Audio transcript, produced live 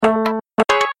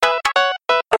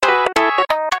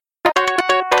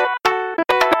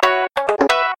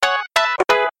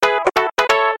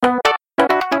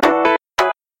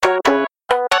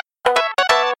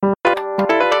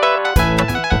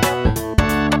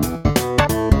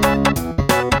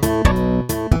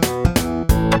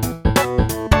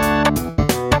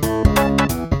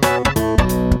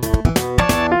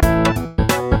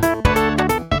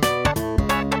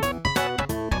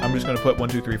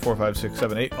4, 5, 6,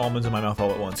 7, 8 almonds in my mouth all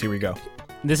at once. Here we go.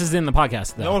 This is in the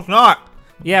podcast, though. No, it's not.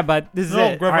 Yeah, but this is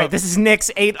it. All right, this is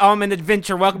Nick's 8 Almond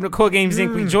Adventure. Welcome to Cool Games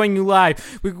Inc. We join you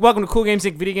live. Welcome to Cool Games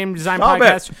Inc. Video Game Design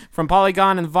Podcast from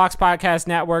Polygon and the Vox Podcast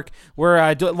Network.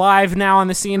 We're live now on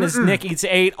the scene as Nick eats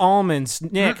 8 almonds.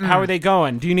 Nick, how are they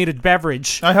going? Do you need a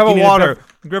beverage? I have a water.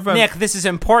 Griffin. Nick, this is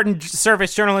important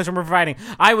service journalism we're providing.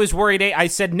 I was worried. I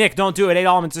said, Nick, don't do it. 8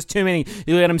 almonds is too many.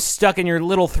 You get them stuck in your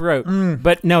little throat.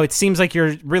 But no, it seems like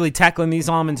you're really tackling these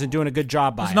almonds and doing a good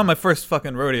job by it. It's not my first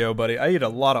fucking rodeo, buddy. I eat a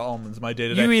lot of almonds my day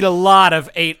to day. You eat a lot of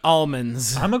 8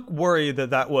 almonds. I'm worried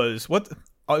that was what.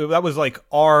 That was like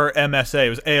RMSA. It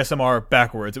was ASMR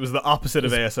backwards. It was the opposite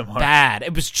of ASMR. Bad.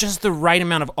 It was just the right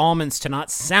amount of almonds to not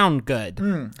sound good.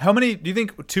 How many? Do you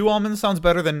think 2 almonds sounds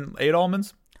better than 8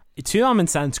 almonds? 2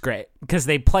 almonds sounds great because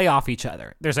they play off each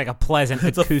other. There's like a pleasant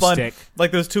acoustic. A fun,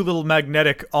 like those 2 little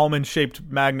magnetic almond-shaped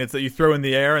magnets that you throw in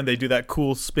the air and they do that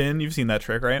cool spin. You've seen that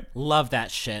trick, right? Love that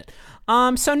shit.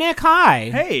 So Nick, hi.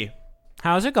 Hey.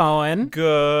 How's it going?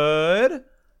 Good.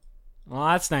 Well,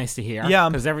 that's nice to hear. Yeah.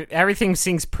 Because everything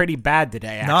seems pretty bad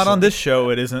today, actually. Not on this show,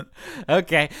 it isn't.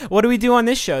 Okay. What do we do on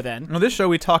this show, then? On this show,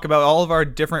 we talk about all of our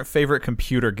different favorite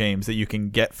computer games that you can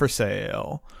get for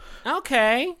sale.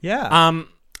 Okay. Yeah.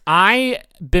 I've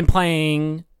been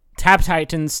playing Tab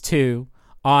Titans 2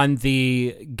 on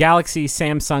the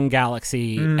Samsung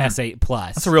Galaxy S8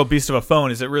 Plus. That's a real beast of a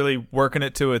phone. Is it really working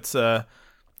it to its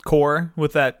core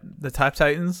with the Tab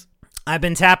Titans? I've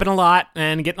been tapping a lot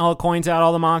and getting all the coins out,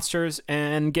 all the monsters,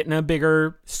 and getting a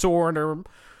bigger sword or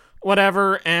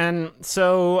whatever. And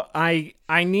so I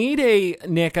need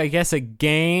a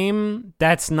game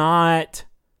that's not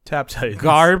Tab Titans.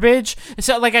 Garbage.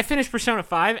 So, like, I finished Persona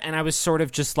 5, and I was sort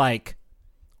of just like,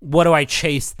 what do I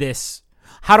chase this?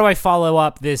 How do I follow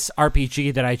up this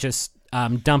RPG that I just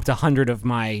dumped 100 of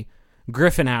my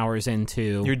Griffin hours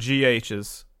into? Your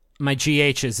GHs. My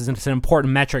GHs is an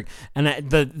important metric. And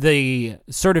the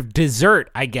sort of dessert,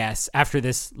 I guess, after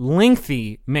this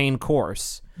lengthy main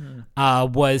course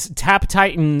was Tap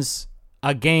Titans,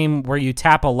 a game where you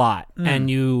tap a lot,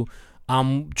 and you...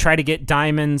 try to get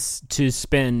diamonds to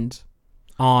spend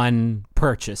on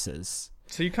purchases.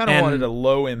 So you kind of wanted a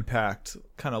low impact,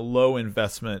 kind of low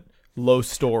investment, low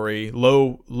story,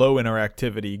 low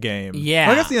interactivity game. Yeah.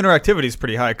 Well, I guess the interactivity is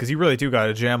pretty high because you really do got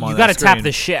to jam on. You got to screen. tap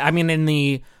the shit. I mean, in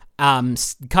the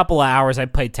couple of hours I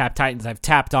played Tap Titans, I've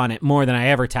tapped on it more than I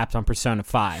ever tapped on Persona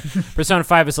 5. Persona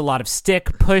 5 is a lot of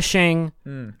stick pushing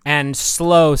and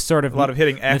slow, sort of a lot of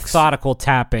hitting X. Methodical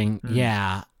tapping.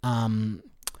 Yeah.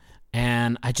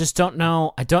 And I just don't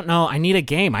know. I need a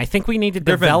game. I think we need to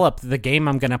develop the game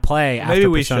I'm going to play after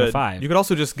Persona 5. You could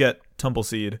also just get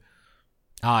Tumbleseed.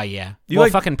 Oh, yeah. Well,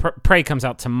 fucking Prey comes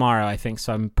out tomorrow, I think,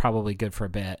 so I'm probably good for a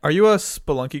bit. Are you a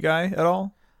Spelunky guy at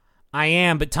all? I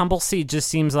am, but Tumbleseed just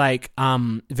seems like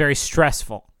very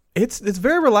stressful. It's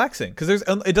very relaxing because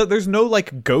there's no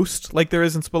like ghost like there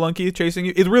is in Spelunky chasing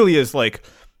you. It really is like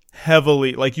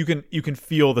heavily like you can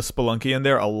feel the Spelunky in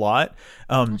there a lot.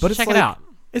 But it's check it out.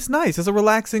 It's nice. It's a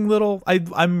relaxing little.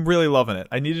 I'm really loving it.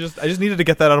 I just needed to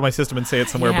get that out of my system and say it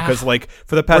somewhere because like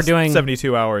for the past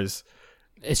 72 hours,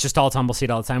 it's just all Tumbleseed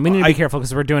all the time. We need to be careful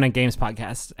because we're doing a games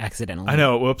podcast accidentally. I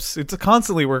know. Whoops. It's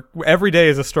constantly every day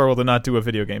is a struggle to not do a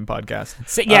video game podcast.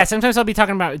 So, sometimes I'll be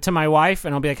talking about it to my wife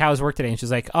and I'll be like, "How was work today?" And she's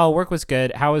like, "Oh, work was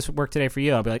good. How was work today for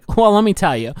you?" I'll be like, "Well, let me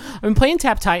tell you. I've been playing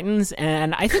Tap Titans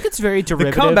and I think it's very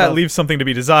derivative. The combat leaves something to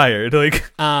be desired.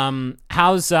 Like,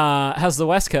 how's the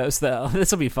West Coast though?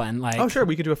 This will be fun. Like, oh sure,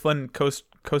 we could do a fun coast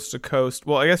to coast.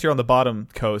 Well, I guess you're on the bottom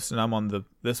coast and I'm on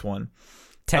this one.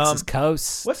 Texas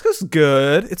coast. West Coast is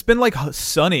good. It's been like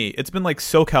sunny. It's been like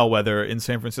SoCal weather in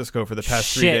San Francisco for the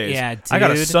past 3 days. Yeah, dude. I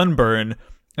got a sunburn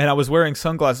and I was wearing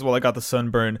sunglasses while I got the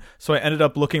sunburn. So I ended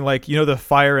up looking like, the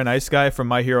fire and ice guy from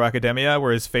My Hero Academia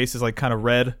where his face is like kind of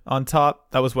red on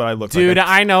top. That was what I looked like. Dude,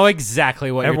 I know exactly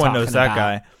what you're talking about. Everyone knows that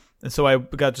guy. And so I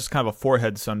got just kind of a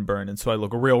forehead sunburn. And so I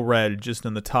look real red just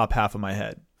in the top half of my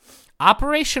head.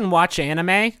 Operation Watch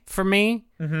Anime, for me,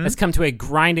 has come to a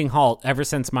grinding halt ever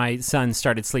since my son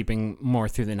started sleeping more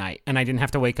through the night. And I didn't have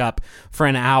to wake up for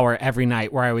an hour every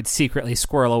night where I would secretly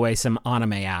squirrel away some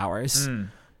anime hours.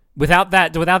 Without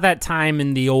that time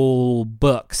in the old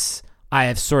books, I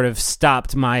have sort of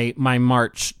stopped my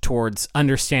march towards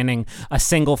understanding a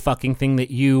single fucking thing that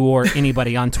you or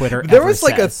anybody on Twitter there ever was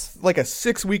like says. a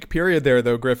 6-week period there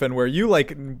though, Griffin, where you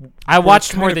like I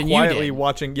watched more than you did.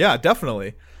 Watching, yeah,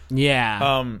 definitely.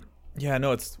 Yeah. Yeah,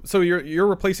 no, it's so you're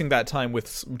replacing that time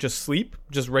with just sleep,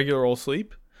 just regular old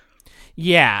sleep.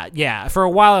 Yeah. For a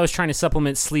while, I was trying to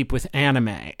supplement sleep with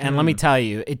anime, and let me tell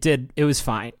you, it was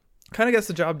fine. Kind of gets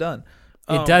the job done.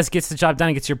 It does, gets the job done.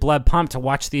 It gets your blood pumped to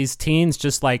watch these teens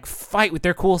just like fight with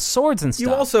their cool swords and stuff.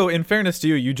 You also, in fairness to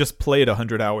you, you just played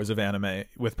 100 hours of anime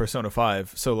with Persona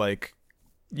 5, so like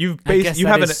you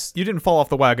didn't fall off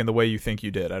the wagon the way you think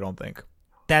you did. I don't think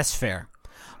that's fair.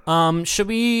 Should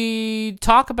we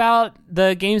talk about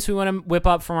the games we want to whip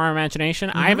up from our imagination?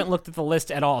 I haven't looked at the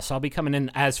list at all, so I'll be coming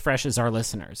in as fresh as our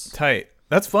listeners. Tight.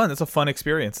 That's fun. That's a fun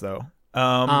experience, though.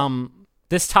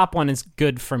 This top one is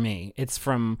good for me. It's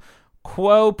from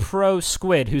Quo Pro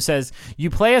Squid, who says, you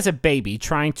play as a baby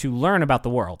trying to learn about the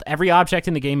world. Every object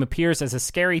in the game appears as a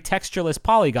scary textureless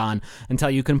polygon until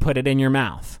you can put it in your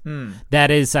mouth.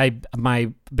 That is,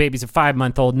 my baby's a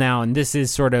 5-month-old now, and this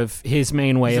is sort of his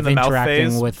main way of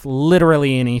interacting with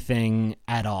literally anything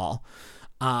at all.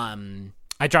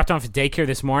 I dropped off at daycare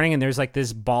this morning, and there's like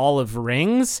this ball of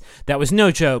rings that was, no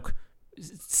joke,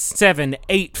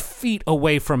 7-8 feet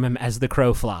away from him as the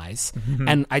crow flies.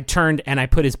 And I turned and I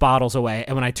put his bottles away,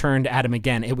 and when I turned at him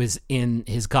again, it was in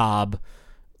his gob,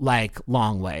 like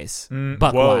long ways.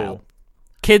 But wild.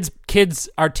 Kids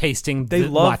are tasting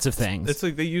lots of things. It's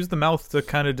like they use the mouth to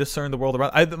kind of discern the world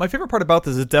around. My favorite part about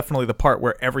this is definitely the part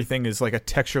where everything is like a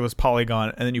textureless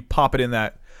polygon, and then you pop it in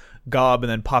that gob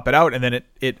and then pop it out, and then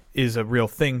it is a real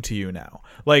thing to you now.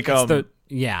 Like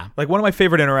like one of my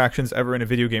favorite interactions ever in a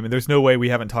video game, and there's no way we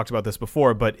haven't talked about this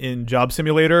before, but in Job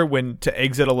Simulator, when to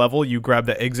exit a level, you grab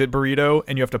the exit burrito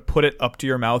and you have to put it up to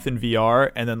your mouth in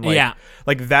VR, and then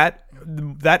like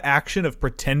that action of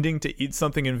pretending to eat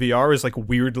something in VR is like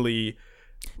weirdly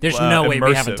there's no way immersive.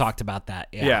 We haven't talked about that.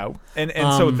 And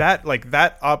so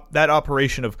that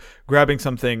operation of grabbing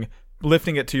something,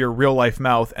 lifting it to your real life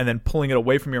mouth, and then pulling it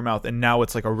away from your mouth, and now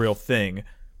it's like a real thing,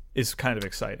 is kind of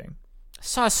exciting. I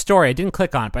saw a story. I didn't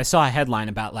click on it, but I saw a headline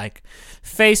about like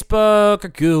Facebook or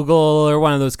Google or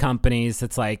one of those companies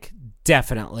that's like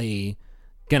definitely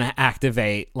gonna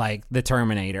activate like the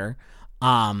Terminator.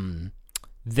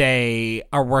 They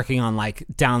are working on like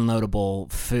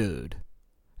downloadable food,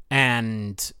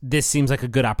 and this seems like a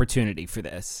good opportunity for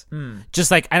this. Just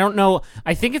like, I don't know,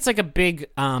 I think it's like a big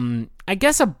I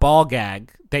guess a ball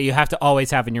gag that you have to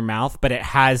always have in your mouth, but it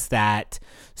has that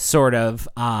sort of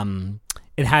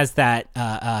it has that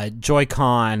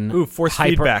Joy-Con force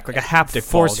feedback, like a haptic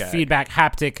force ball gag. feedback,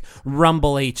 haptic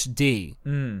rumble HD.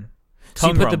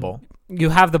 Tongue rumble. You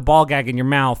have the ball gag in your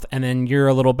mouth, and then you're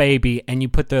a little baby, and you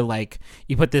put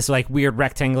this like weird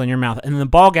rectangle in your mouth, and then the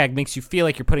ball gag makes you feel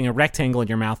like you're putting a rectangle in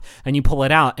your mouth, and you pull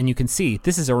it out, and you can see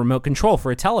this is a remote control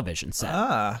for a television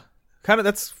set. Kind of,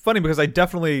 that's funny because I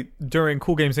definitely, during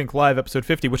Cool Games Inc. Live episode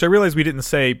 50, which I realized we didn't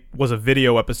say was a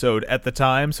video episode at the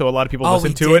time, so a lot of people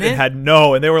listened to it and had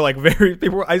and they were like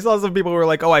I saw some people who were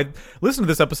like, oh, I listened to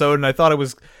this episode and I thought it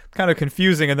was kind of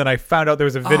confusing, and then I found out there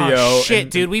was a video. Oh, shit,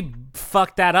 dude, we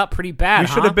fucked that up pretty bad. We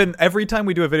should have been, every time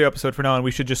we do a video episode from now on, we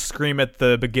should just scream at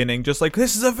the beginning, just like,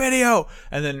 this is a video,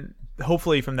 and then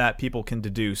hopefully from that people can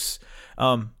deduce.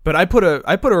 But I put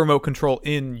a remote control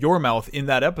in your mouth in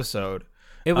that episode.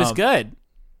 It was good.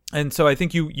 And so I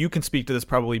think you can speak to this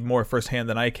probably more firsthand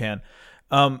than I can.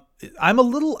 The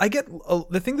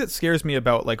thing that scares me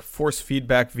about like force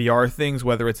feedback VR things,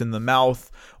 whether it's in the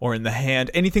mouth or in the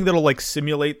hand, anything that'll like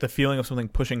simulate the feeling of something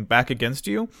pushing back against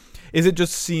you, is it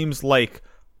just seems like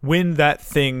when that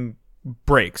thing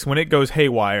breaks, when it goes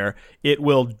haywire, it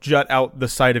will jut out the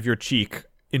side of your cheek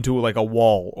into like a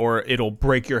wall, or it'll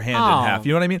break your hand in half.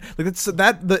 You know what I mean? Like it's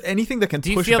anything that can push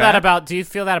back. Do you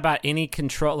feel that about any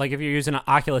control? Like if you're using an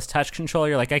Oculus Touch controller,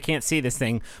 you're like, I can't see this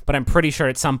thing, but I'm pretty sure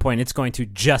at some point it's going to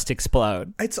just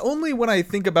explode. It's only when I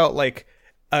think about like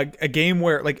a game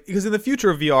where, like, because in the future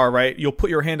of VR, right, you'll put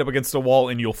your hand up against a wall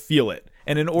and you'll feel it.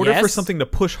 And in order for something to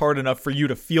push hard enough for you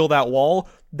to feel that wall,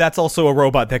 that's also a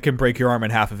robot that can break your arm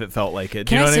in half if it felt like it.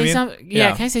 Do you know what I mean?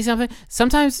 Can I say something?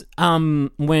 Sometimes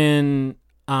when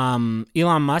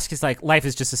Elon Musk is like, life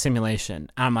is just a simulation,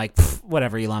 I'm like,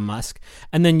 whatever, Elon Musk.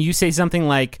 And then you say something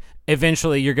like,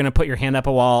 eventually you're going to put your hand up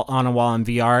on a wall in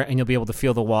VR and you'll be able to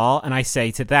feel the wall. And I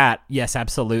say to that, yes,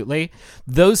 absolutely.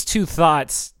 Those two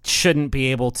thoughts shouldn't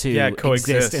be able to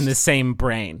exist in the same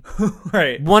brain.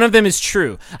 Right. One of them is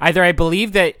true. Either I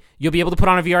believe that you'll be able to put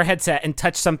on a VR headset and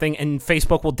touch something and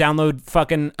Facebook will download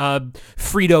fucking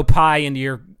Frito pie into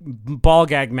your ball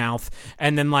gag mouth,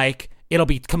 and then like it'll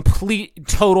be complete,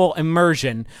 total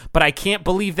immersion. But I can't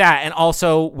believe that. And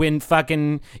also when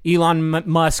fucking Elon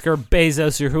Musk or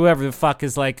Bezos or whoever the fuck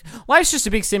is like, life's just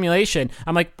a big simulation,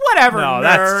 I'm like, whatever,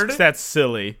 nerd. That's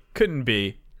silly. Couldn't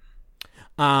be.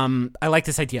 I like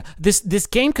this idea. This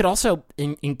game could also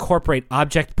incorporate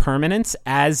object permanence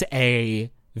as a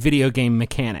video game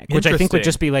mechanic, which I think would Interesting.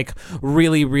 just be like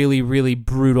really, really, really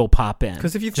brutal pop in.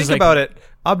 Because if you Just think like- about it,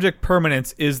 object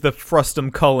permanence is the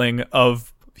frustum culling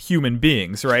of human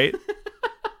beings, right?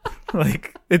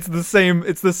 Like it's the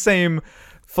same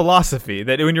philosophy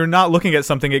that when you're not looking at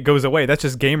something, it goes away. That's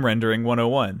just game rendering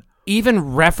 101. even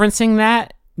referencing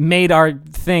that made our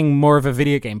thing more of a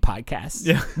video game podcast.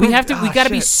 Yeah. We have to. We Ah, got to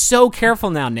be shit. so careful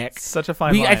now, Nick. Such a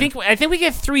fine I line. think we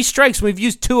get 3 strikes. We've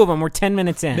used 2 of them. We're 10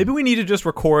 minutes in. Maybe we need to just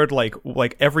record like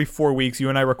every 4 weeks. You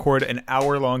and I record an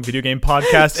hour-long video game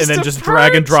podcast, and then to just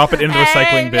drag and purge. drop it into the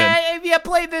recycling bin. Have you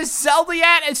played this Zelda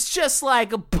yet? It's just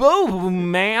like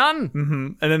boom, man.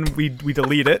 And then we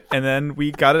delete it, and then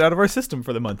we got it out of our system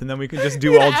for the month, and then we can just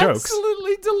do all jokes.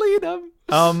 Absolutely delete them.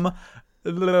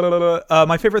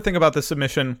 My favorite thing about this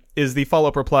submission is the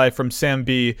follow-up reply from Sam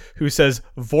B, who says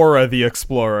Vora the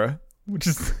Explorer, which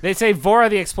is They say Vora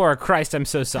the Explorer. Christ, I'm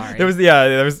so sorry. there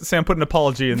was Sam put an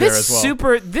apology in there as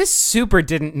well. This super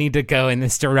didn't need to go in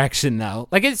this direction though.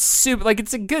 Like it's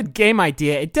a good game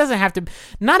idea. It doesn't have to.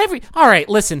 All right,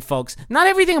 listen, folks. Not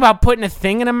everything about putting a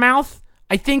thing in a mouth.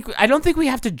 I don't think we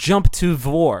have to jump to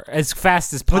Vor as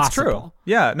fast as possible. That's true.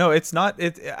 Yeah, no, it's not.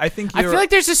 I think I you're, feel like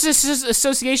there's this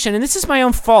association, and this is my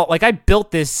own fault. Like, I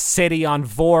built this city on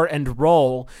Vor and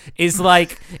Roll. Is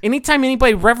like, anytime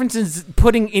anybody references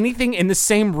putting anything in the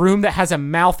same room that has a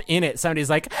mouth in it, somebody's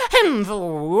like,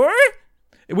 Vor?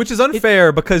 which is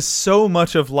unfair because so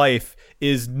much of life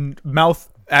is mouth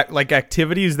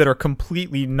activities that are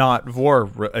completely not Vor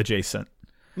adjacent.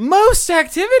 Most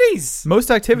activities. Most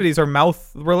activities are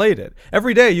mouth related.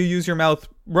 Every day you use your mouth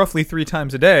roughly 3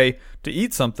 times a day to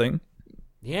eat something.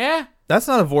 Yeah. That's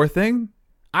not a Vor thing.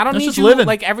 I don't That's need just you, living.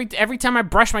 like, every time I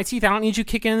brush my teeth, I don't need you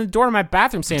kicking in the door of my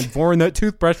bathroom saying, Vor in that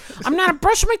toothbrush. I'm not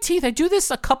brushing my teeth. I do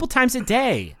this a couple times a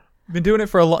day. You've been doing it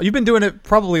for a long. You've been doing it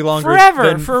probably longer Forever,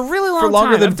 than, for a really long for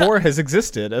longer time. than I've done- Vor has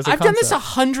existed as a I've done this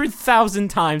concept. 100,000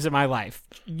 times in my life.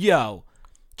 Yo,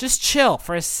 just chill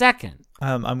for a second.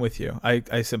 I'm with you.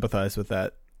 I sympathize with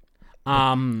that.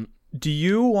 Um, Do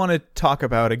you want to talk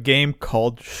about a game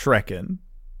called Shrekken?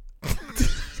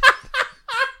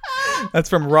 That's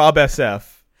from Rob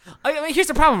SF. I mean, here's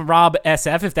the problem, Rob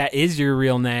SF, if that is your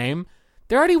real name.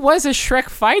 There already was a Shrek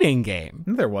fighting game.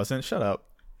 No, there wasn't. Shut up.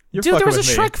 You're Dude, there fucking was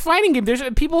a with me. Shrek fighting game. There's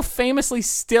people famously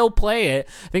still play it.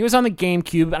 I think it was on the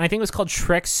GameCube, and I think it was called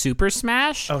Shrek Super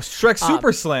Smash. Oh, Shrek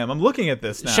Super Slam. I'm looking at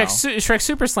this now. Shrek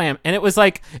Super Slam, and it was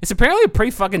like it's apparently a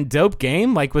pretty fucking dope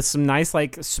game, like with some nice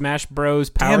like Smash Bros.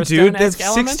 Power Damn, dude, Stone-esque that's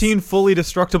elements. 16 fully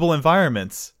destructible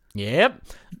environments. Yep.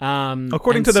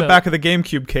 According and to the so- back of the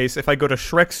GameCube case, if I go to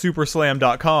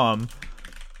ShrekSuperslam.com,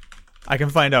 I can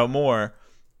find out more.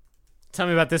 Tell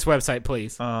me about this website,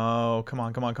 please. Oh, come on.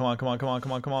 I'm going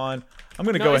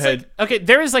to No, go it's ahead. like- okay,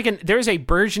 there is a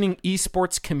burgeoning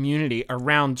esports community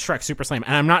around Shrek Super Slam,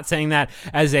 and I'm not saying that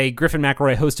as a Griffin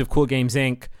McElroy, host of Cool Games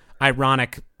Inc.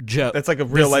 ironic joke. That's like a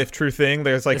real life true thing.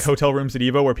 There's like hotel rooms at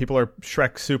Evo where people are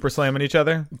Shrek Super Slamming each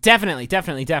other. Definitely.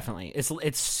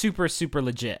 It's super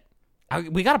legit.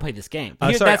 We got to play this game.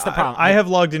 Sorry, That's the problem. I have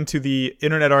logged into the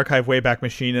Internet Archive Wayback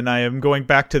Machine, and I am going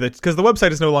back to because the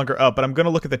website is no longer up, but I'm going to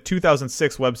look at the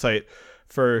 2006 website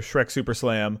for Shrek Super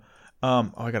Slam. I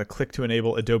got to click to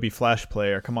enable Adobe Flash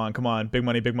Player. Come on. Big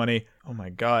money. Oh my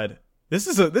God. This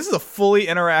is a fully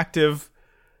interactive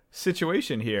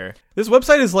situation here. This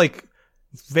website is like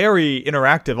very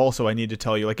interactive also, I need to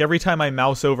tell you. Like every time I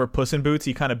mouse over Puss in Boots,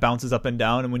 he kind of bounces up and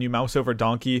down, and when you mouse over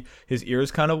Donkey, his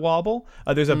ears kind of wobble.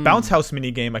 There's a bounce house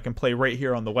mini game I can play right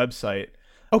here on the website.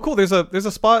 Oh cool, there's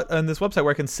a spot on this website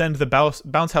where I can send the bounce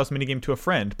house minigame to a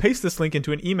friend. Paste this link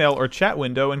into an email or chat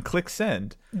window and click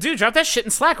send. Dude, drop that shit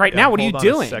in Slack right now. What are you Hold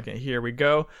on doing? a second. Here we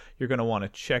go. You're going to want to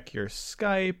check your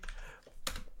Skype.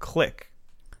 Click.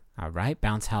 All right,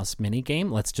 Bounce House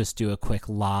minigame. Let's just do a quick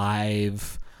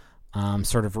live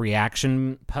sort of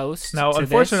reaction post. Now, to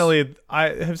unfortunately, I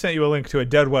have sent you a link to a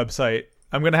dead website.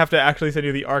 I'm going to have to actually send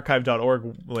you the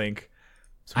archive.org link.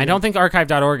 I don't think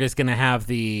archive.org is going to have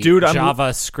the Dude,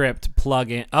 JavaScript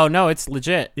plugin. Oh, no, it's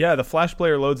legit. Yeah, the Flash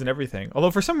player loads and everything.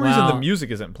 Although for some reason Well- the music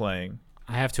isn't playing.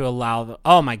 I have to allow the...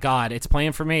 Oh, my God, it's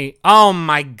playing for me. Oh,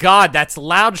 my God, that's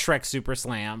loud, Shrek Super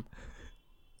Slam.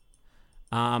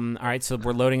 All right, so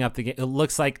we're loading up the game. It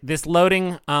looks like this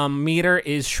loading meter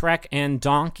is Shrek and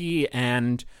Donkey,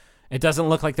 and it doesn't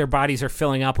look like their bodies are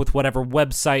filling up with whatever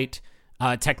website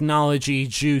technology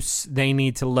juice they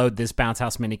need to load this Bounce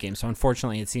House minigame. So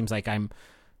unfortunately, it seems like I'm...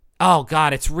 Oh,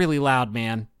 God, it's really loud,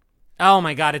 man. Oh,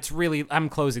 my God, it's really... I'm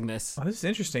closing this. Oh, this is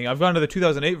interesting. I've gone to the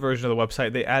 2008 version of the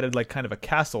website. They added like kind of a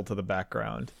castle to the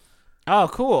background. Oh,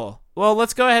 cool. Well,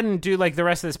 let's go ahead and do like the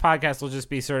rest of this podcast will just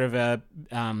be sort of a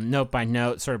note by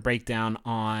note sort of breakdown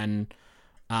on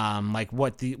like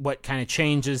what kind of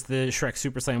changes the Shrek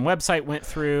Super Slam website went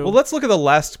through. Well, let's look at the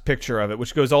last picture of it,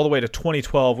 which goes all the way to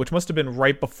 2012, which must have been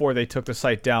right before they took the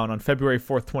site down. On February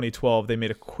 4th, 2012, they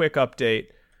made a quick update.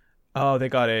 Oh, they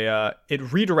got it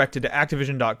redirected to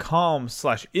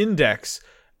Activision.com/index,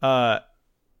 and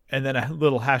then a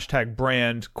little hashtag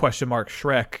brand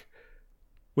 !Shrek,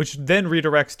 which then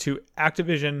redirects to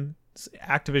Activision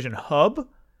Hub,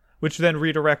 which then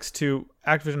redirects to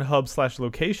Activision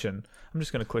Hub/location. I'm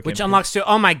just going to click which in unlocks to,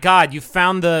 oh my god, you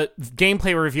found the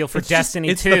gameplay reveal for Destiny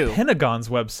 2. It's the Pentagon's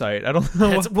website. I don't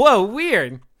know. Whoa,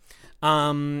 weird.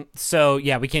 So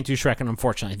yeah, we can't do Shrekken,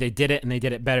 unfortunately. They did it, and they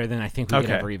did it better than I think we could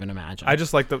ever even imagine. I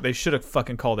just like that they should have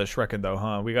fucking called it Shrekken, though,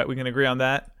 huh? We can agree on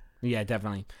that? Yeah,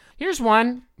 definitely. Here's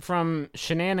one from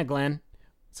Shenanigans.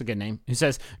 It's a good name. Who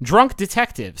says, drunk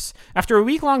detectives. After a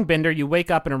week-long bender, you wake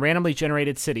up in a randomly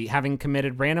generated city, having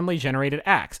committed randomly generated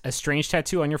acts, a strange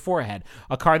tattoo on your forehead,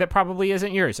 a car that probably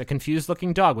isn't yours, a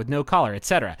confused-looking dog with no collar,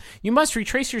 etc. You must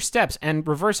retrace your steps and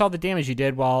reverse all the damage you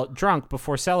did while drunk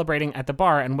before celebrating at the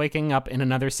bar and waking up in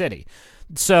another city.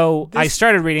 So I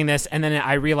started reading this, and then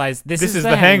I realized this is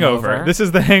the Hangover. This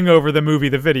is the Hangover, the movie,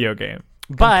 the video game.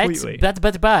 But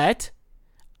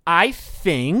I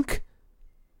think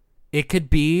it could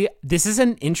be, this is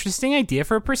an interesting idea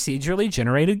for a procedurally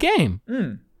generated game.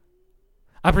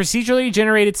 A procedurally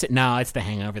generated, no, it's the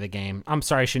Hangover the game. I'm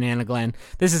sorry, Shenanigans.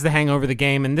 This is the Hangover the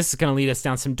game, and this is going to lead us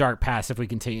down some dark paths if we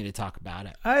continue to talk about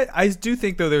it. I do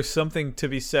think, though, there's something to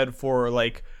be said for,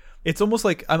 like, it's almost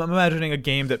like, I'm imagining a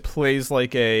game that plays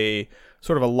like a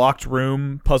sort of a locked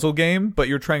room puzzle game, but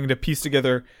you're trying to piece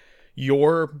together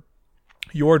your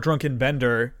drunken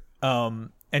bender,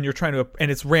 and you're trying to,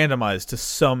 and it's randomized to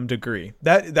some degree.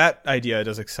 That idea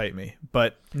does excite me,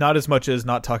 but not as much as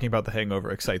not talking about the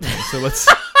Hangover excites me. So let's.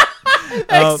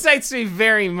 That excites me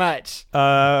very much.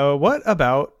 What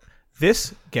about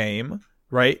this game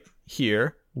right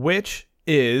here, which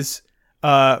is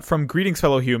from Greetings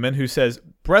Fellow Human, who says,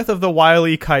 Breath of the Wile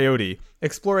E. Coyote.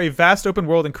 Explore a vast open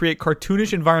world and create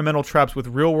cartoonish environmental traps with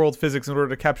real-world physics in order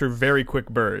to capture very quick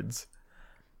birds.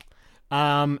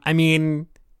 I mean,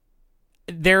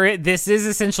 this is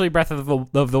essentially Breath of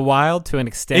the Wild to an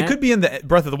extent. It could be in the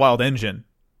Breath of the Wild engine.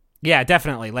 Yeah,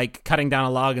 definitely. Like cutting down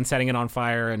a log and setting it on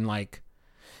fire, and like,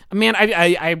 man,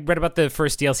 I read about the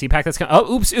first DLC pack that's coming.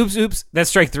 Oh, oops, that's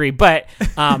strike 3. But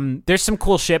there's some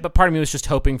cool shit. But part of me was just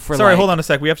hoping for. Sorry, hold on a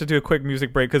sec. We have to do a quick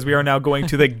music break because we are now going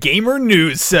to the gamer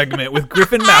news segment with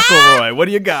Griffin McElroy. What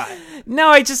do you got? No,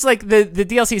 I just like the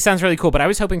DLC sounds really cool, but I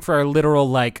was hoping for a literal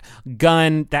like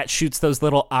gun that shoots those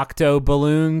little octo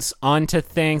balloons onto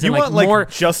things. You and, want like more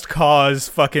Just Cause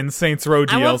fucking Saints Row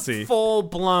DLC? I want full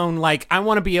blown, like I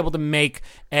want to be able to make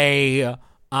a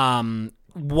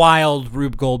wild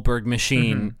Rube Goldberg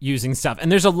machine using stuff.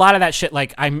 And there's a lot of that shit.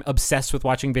 Like I'm obsessed with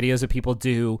watching videos of people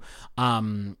do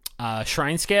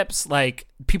shrine skips. Like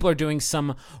people are doing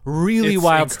some really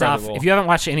wild incredible stuff. If you haven't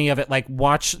watched any of it, like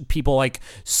watch people like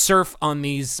surf on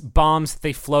these bombs that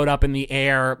they float up in the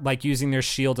air, like using their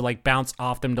shield to like bounce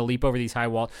off them to leap over these high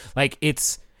walls. Like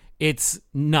it's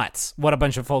nuts what a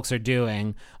bunch of folks are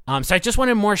doing. So I just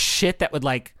wanted more shit that would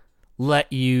like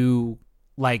let you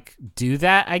like do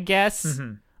that, I guess.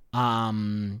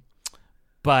 But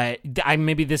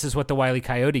maybe this is what the Wile E.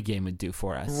 Coyote game would do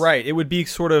for us. Right. It would be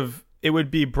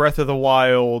Breath of the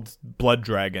Wild Blood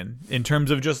Dragon in terms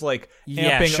of just like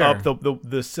amping up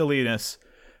the silliness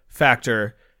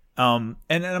factor. And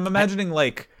I'm imagining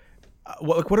what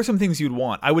are some things you'd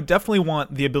want? I would definitely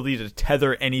want the ability to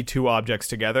tether any two objects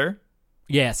together.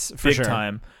 Yes, for sure. Big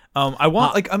time. I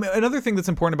want another thing that's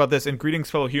important about this, and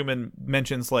Greetings Fellow Human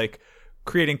mentions like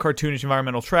creating cartoonish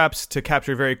environmental traps to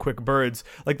capture very quick birds.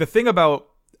 Like the thing about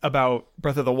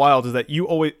Breath of the Wild is that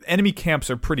enemy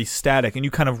camps are pretty static and you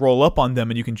kind of roll up on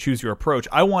them and you can choose your approach.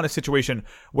 I want a situation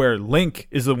where Link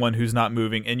is the one who's not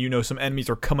moving and some enemies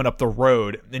are coming up the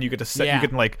road and you get to you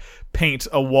can like paint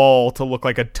a wall to look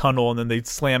like a tunnel and then they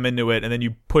slam into it and then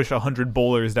you push 100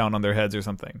 boulders down on their heads or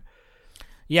something.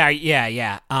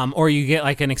 Yeah. Or you get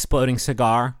like an exploding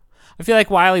cigar. I feel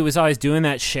like Wile E was always doing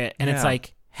that shit and it's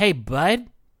like, hey, bud,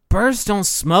 birds don't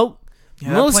smoke.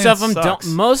 Yeah, most of them sucks.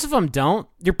 don't. Most of them don't.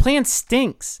 Your plan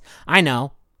stinks. I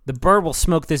know. The bird will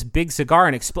smoke this big cigar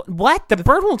and explode. What? The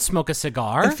bird won't smoke a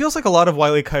cigar? It feels like a lot of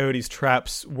Wile E. Coyote's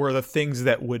traps were the things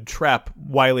that would trap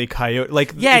Wile E. Coyote.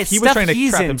 Like, if he was trying to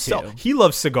trap himself. He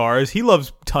loves cigars. He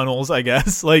loves tunnels, I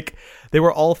guess. Like, they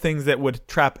were all things that would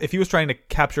trap if he was trying to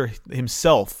capture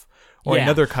himself or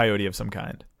another coyote of some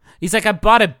kind. He's like, I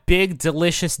bought a big,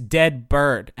 delicious dead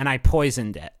bird and I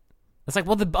poisoned it. It's like,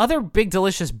 well, the other big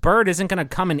delicious bird isn't going to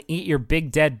come and eat your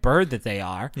big dead bird that they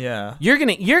are. Yeah. You're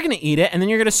gonna eat it, and then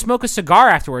you're gonna smoke a cigar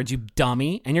afterwards, you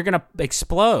dummy, and you're gonna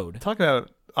explode. Talk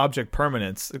about object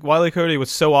permanence. Like, Wile E. Coyote was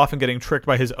so often getting tricked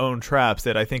by his own traps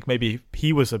that I think maybe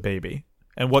he was a baby.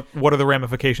 And what are the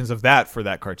ramifications of that for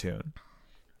that cartoon,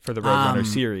 for the Roadrunner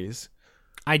series?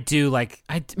 I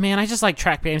just like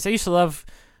track games. I used to love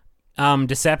the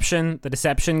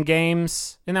Deception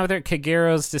games. Isn't that what they're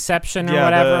Kagero's Deception or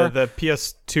whatever? The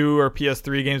PS2 or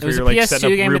PS3 games where was you're a like PS2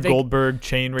 setting up game, Rube but Goldberg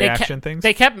chain reaction things.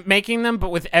 They kept making them, but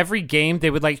with every game they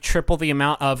would like triple the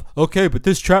amount of, okay, but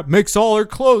this trap makes all her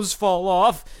clothes fall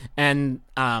off. And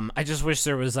I just wish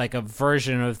there was like a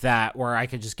version of that where I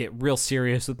could just get real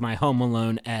serious with my Home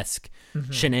Alone-esque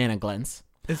shenanigans.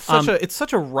 It's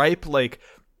such a ripe, like,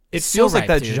 it so feels like ripe,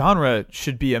 that dude. genre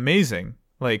should be amazing.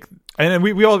 Like, and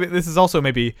we all, this is also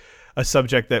maybe a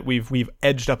subject that we've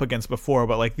edged up against before,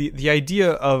 but like the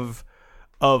idea of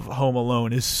Home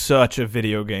Alone is such a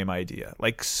video game idea.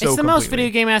 Like, so it's the most completely.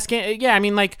 video game-esque game. Yeah, I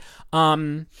mean, like,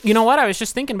 you know what? I was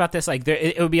just thinking about this. Like,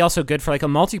 it would be also good for like a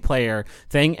multiplayer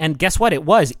thing. And guess what? It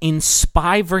was in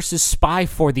Spy versus Spy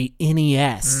for the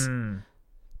NES.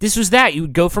 This was that. You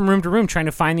would go from room to room trying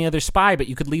to find the other spy, but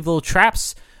you could leave little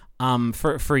traps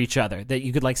for each other that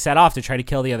you could like set off to try to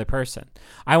kill the other person.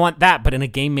 I want that, but in a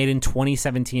game made in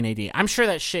 2017 AD. I'm sure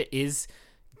that shit is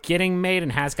getting made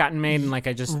and has gotten made, and like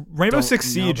I just Rainbow Six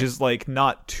Siege is like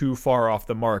not too far off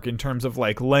the mark in terms of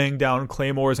like laying down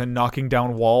claymores and knocking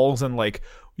down walls, and like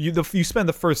you spend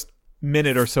the first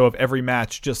minute or so of every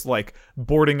match just like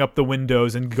boarding up the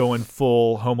windows and going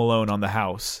full Home Alone on the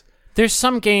house. There's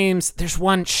some games. There's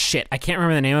one shit. I can't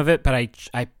remember the name of it, but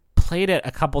I played it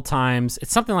a couple times.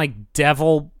 It's something like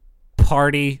Devil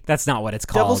Party. That's not what it's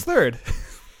called. Devil's Third.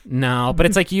 No, but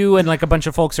it's like you and like a bunch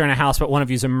of folks are in a house, but one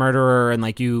of you's a murderer, and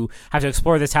like you have to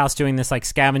explore this house doing this like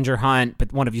scavenger hunt,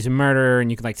 but one of you's a murderer, and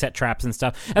you can like set traps and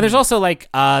stuff. And there's also like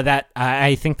that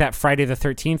I think that Friday the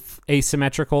 13th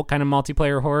asymmetrical kind of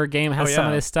multiplayer horror game has some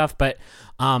of this stuff, but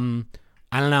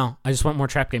I don't know. I just want more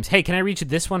trap games. Hey, can I read you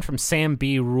this one from Sam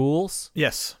B. Rules?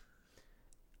 Yes.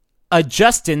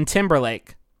 Justin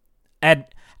Timberlake.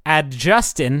 Add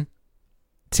Justin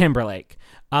Timberlake.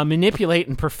 Manipulate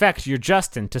and perfect your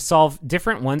Justin to solve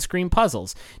different one-screen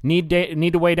puzzles. Need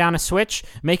to weigh down a switch?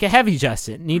 Make a heavy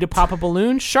Justin. Need to pop a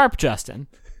balloon? Sharp Justin.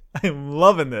 I'm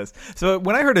loving this. So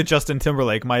when I heard of Justin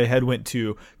Timberlake, my head went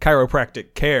to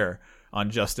chiropractic care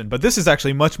on Justin. But this is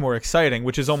actually much more exciting,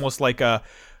 which is almost like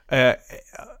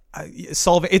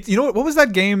solving it. You know what was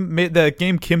that game? The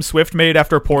game Kim Swift made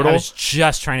after Portal. I was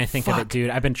just trying to think of it, dude.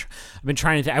 I've been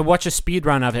trying to. I watch a speed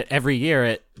run of it every year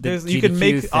at the you can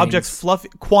make things. objects fluffy.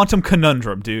 Quantum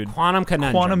Conundrum, dude. Quantum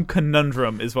Conundrum. Quantum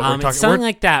Conundrum is what we're talking. It's something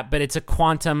like that, but it's a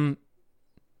quantum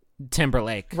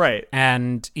Timberlake, right?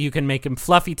 And you can make him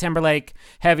fluffy Timberlake,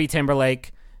 heavy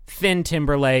Timberlake, thin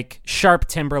Timberlake, sharp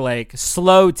Timberlake,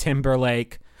 slow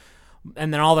Timberlake.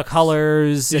 And then all the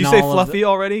colors. Did you say fluffy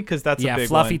already? Because that's a big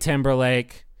fluffy one.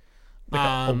 Timberlake.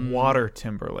 Like a water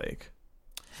Timberlake.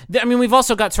 I mean, we've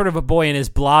also got sort of a boy in his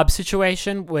blob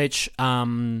situation, which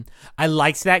I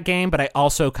liked that game, but I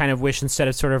also kind of wish instead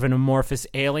of sort of an amorphous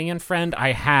alien friend,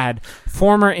 I had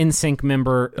former NSYNC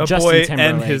member Justin Timberlake. A boy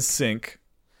and his sink.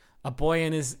 A boy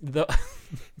and his...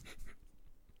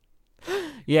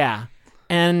 Yeah.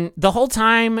 And the whole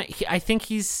time, I think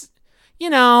he's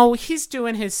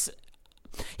doing his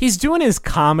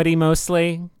comedy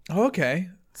mostly. Oh, okay.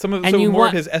 More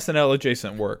of his SNL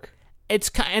adjacent work.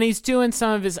 And he's doing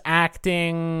some of his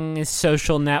acting, his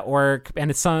Social Network, and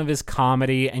it's some of his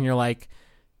comedy. And you're like,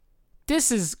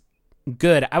 this is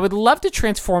good. I would love to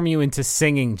transform you into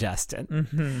singing Justin.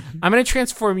 Mm-hmm. I'm going to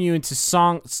transform you into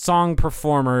song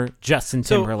performer Justin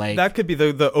Timberlake. So that could be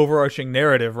the overarching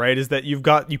narrative, right? Is that you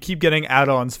keep getting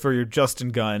add-ons for your Justin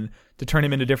gun to turn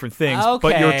him into different things,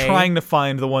 but you're trying to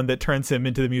find the one that turns him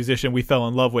into the musician we fell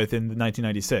in love with in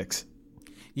 1996.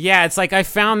 Yeah, it's like I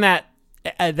found that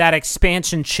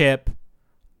expansion chip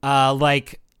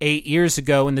like 8 years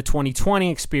ago when the 2020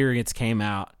 experience came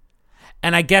out,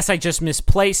 and I guess I just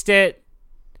misplaced it.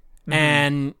 Mm-hmm.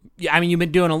 And I mean, you've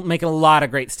been making a lot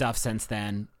of great stuff since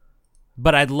then.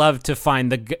 But I'd love to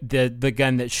find the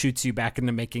gun that shoots you back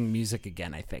into making music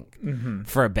again, I think,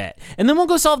 for a bit. And then we'll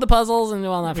go solve the puzzles and do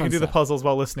all that fun stuff. We can do the puzzles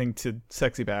while listening to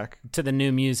Sexy Back. To the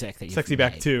new music that you've Sexy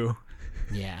Back 2.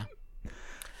 Yeah.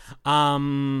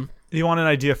 Do you want an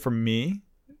idea from me?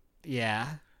 Yeah.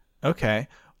 Okay.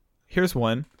 Here's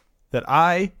one that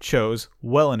I chose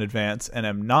well in advance and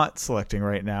am not selecting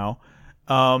right now.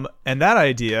 And that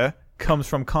idea comes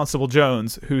from Constable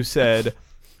Jones, who said...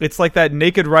 It's like that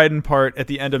Naked Raiden part at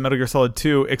the end of Metal Gear Solid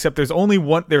 2, except there's only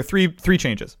one. There are three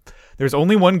changes. There's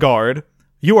only one guard.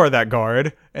 You are that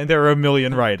guard, and there are a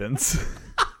million Raidens.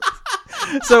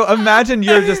 So imagine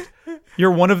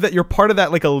you're part of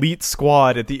that like elite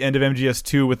squad at the end of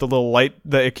MGS2 with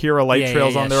the Akira light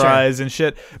trails on their eyes and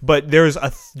shit. But there's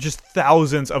just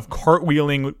thousands of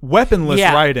cartwheeling, weaponless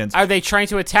Raidens. Are they trying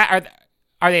to attack?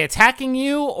 Are they attacking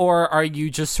you, or are you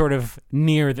just sort of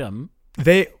near them?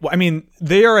 They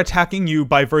are attacking you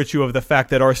by virtue of the fact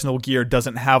that Arsenal Gear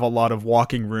doesn't have a lot of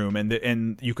walking room,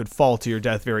 and you could fall to your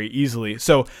death very easily.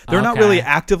 So they're not really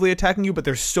actively attacking you, but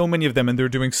there's so many of them, and they're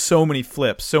doing so many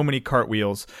flips, so many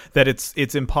cartwheels, that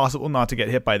it's impossible not to get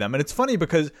hit by them. And it's funny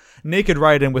because Naked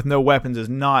Raiden with no weapons is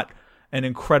not an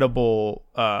incredible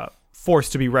force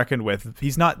to be reckoned with.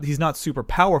 He's not super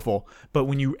powerful, but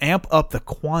when you amp up the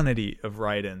quantity of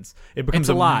Raidens, it becomes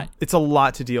a lot. It's a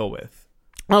lot to deal with.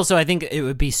 Also, I think it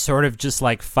would be sort of just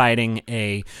like fighting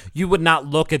you would not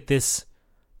look at this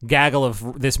gaggle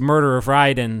of this murder of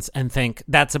Raidens and think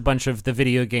that's a bunch of the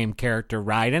video game character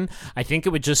Raiden. I think it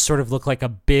would just sort of look like a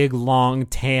big, long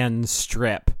tan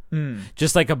strip.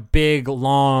 Just like a big,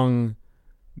 long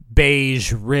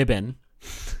beige ribbon.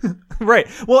 Right.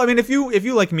 Well, I mean, if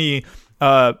you like me,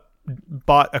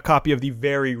 bought a copy of the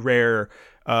very rare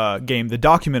game, The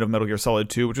Document of Metal Gear Solid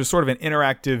 2, which was sort of an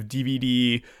interactive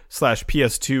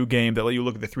DVD/PS2 game that let you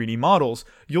look at the 3D models,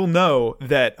 you'll know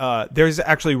that there's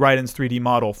actually Raiden's 3D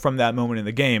model from that moment in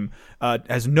the game.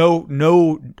 Has no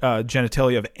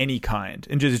genitalia of any kind,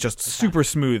 and is just super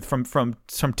smooth from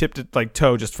tip to like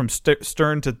toe, just from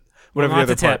stern to whatever the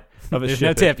other part of his ship. There's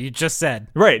no tip. You just said.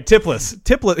 Right, tipless.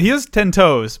 He has 10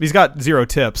 toes. He's got 0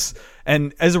 tips.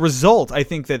 And as a result, I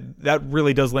think that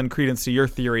really does lend credence to your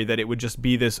theory that it would just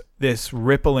be this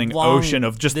rippling ocean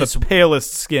of just the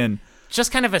palest skin.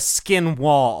 Just kind of a skin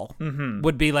wall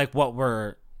would be like what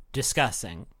we're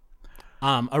discussing.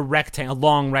 A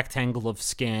long rectangle of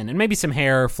skin, and maybe some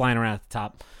hair flying around at the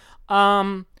top.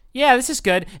 Yeah, this is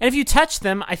good. And if you touch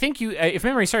them, I think if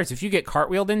memory serves, if you get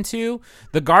cartwheeled into,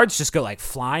 the guards just go like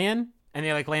flying. And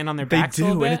they like land on their backs. They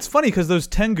do, and it's funny because those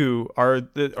Tengu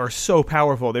are so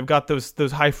powerful. They've got those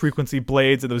high frequency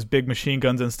blades and those big machine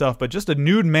guns and stuff. But just a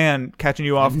nude man catching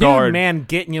you off guard, nude man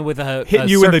getting you with hitting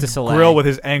you in the grill with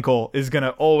his ankle is gonna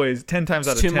always 10 times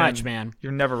out of 10. Too much, man.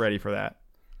 You're never ready for that.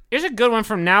 Here's a good one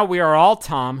from Now We Are All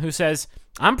Tom, who says,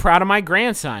 "I'm proud of my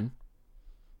grandson."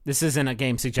 This isn't a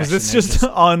game suggestion. Was this just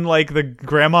on like the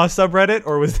grandma subreddit,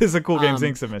 or was this a Cool Games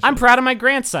Inc. submission? I'm proud of my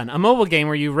grandson, a mobile game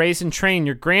where you raise and train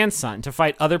your grandson to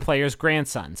fight other players'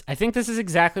 grandsons. I think this is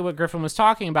exactly what Griffin was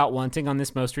talking about wanting on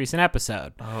this most recent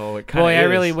episode. Oh, it kind of is. I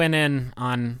really went in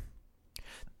on...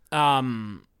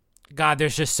 God,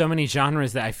 there's just so many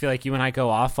genres that I feel like you and I go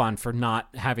off on for not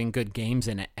having good games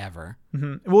in it ever.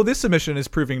 Mm-hmm. Well, this submission is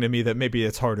proving to me that maybe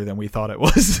it's harder than we thought it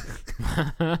was.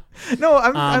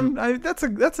 No,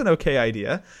 that's an okay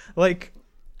idea. Like,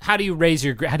 how do you raise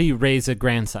a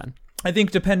grandson? I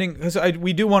think because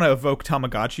we do want to evoke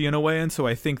Tamagotchi in a way, and so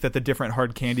I think that the different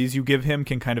hard candies you give him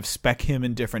can kind of spec him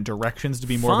in different directions to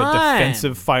be more of a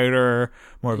defensive fighter,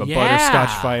 more of a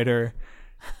butterscotch fighter.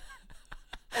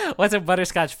 What's a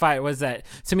butterscotch fight? Was that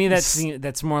to me?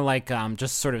 That's more like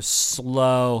just sort of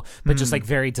slow, but just like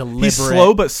very deliberate. He's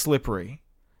slow but slippery.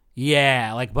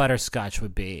 Yeah, like butterscotch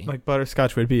would be. Like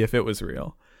butterscotch would be if it was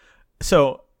real.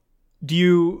 So, do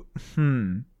you?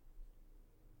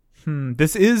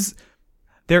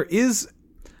 There's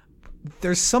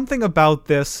something about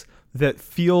this that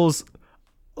feels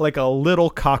like a little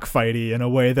cockfighty in a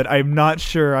way that I'm not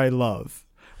sure I love.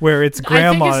 Where it's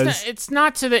grandmas. I think it's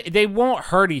not they won't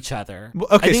hurt each other.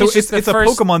 Okay, so it's a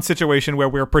Pokemon situation where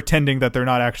we're pretending that they're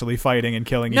not actually fighting and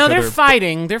killing each other. No, they're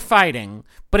fighting.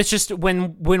 But it's just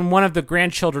when one of the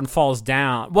grandchildren falls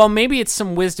down. Well, maybe it's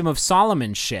some Wisdom of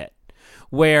Solomon shit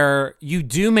where you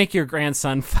do make your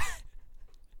grandson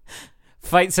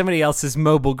fight somebody else's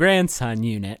mobile grandson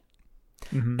unit,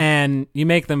 and you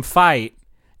make them fight,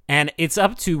 and it's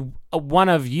up to one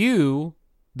of you,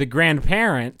 the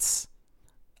grandparents,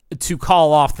 to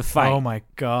call off the fight. Oh my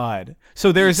god!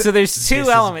 So there's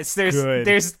two elements. There's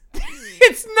it's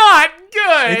not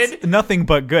good. It's nothing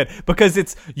but good because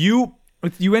it's you.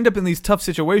 You end up in these tough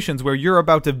situations where you're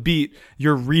about to beat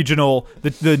your regional,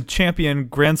 the champion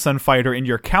grandson fighter in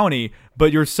your county,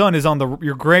 but your son is on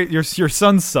your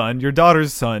son's son, your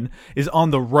daughter's son is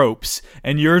on the ropes,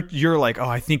 and you're like, oh,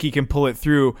 I think he can pull it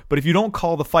through. But if you don't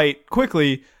call the fight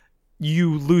quickly,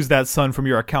 you lose that son from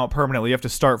your account permanently. You have to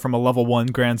start from a level 1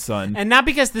 grandson, and not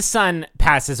because the son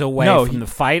passes away from the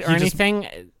fight or anything.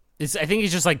 I think he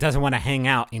just like doesn't want to hang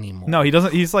out anymore. No, he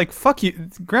doesn't. He's like, fuck you,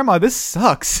 grandma. This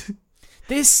sucks.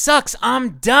 This sucks.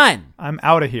 I'm done. I'm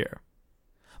out of here.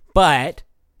 But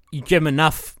you give him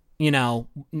enough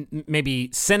maybe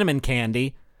cinnamon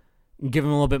candy, give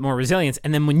him a little bit more resilience.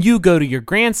 And then when you go to your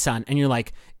grandson and you're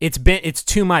like, it's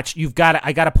too much,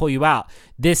 I got to pull you out.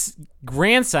 This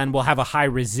grandson will have a high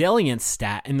resilience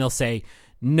stat, and they'll say,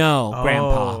 no,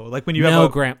 grandpa. Like when you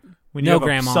have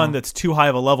a son that's too high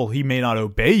of a level, he may not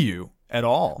obey you at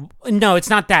all. No, it's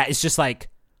not that. It's just like,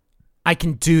 I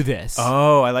can do this.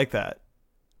 Oh, I like that.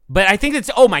 But I think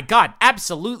oh my God,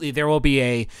 absolutely. There will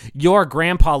be your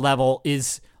grandpa level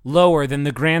is lower than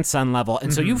the grandson level.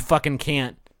 And so you fucking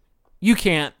can't. You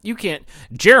can't.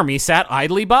 Jeremy sat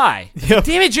idly by. Yep.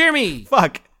 Damn it, Jeremy.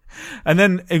 Fuck. And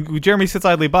then Jeremy sits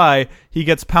idly by. He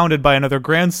gets pounded by another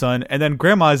grandson. And then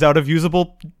grandma is out of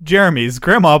usable Jeremys.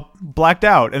 Grandma blacked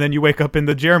out. And then you wake up in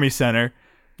the Jeremy Center.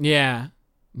 Yeah.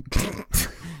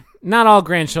 Not all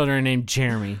grandchildren are named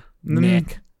Jeremy.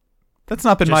 Nick. That's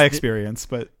not been my experience,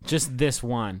 but just this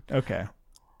one. Okay.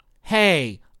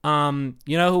 Hey,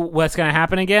 you know what's going to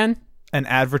happen again? An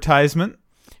advertisement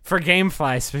for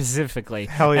GameFly specifically.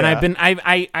 Hell yeah! And I've been,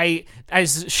 I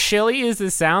as shilly as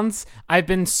this sounds, I've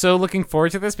been so looking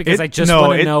forward to this because I just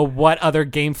want to know what other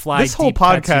GameFly. This whole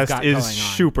podcast is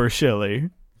super shilly.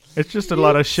 It's just a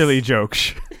lot of shilly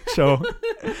jokes, so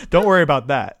don't worry about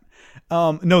that.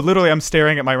 No, literally, I'm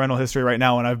staring at my rental history right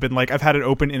now, and I've had it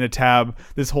open in a tab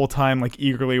this whole time, like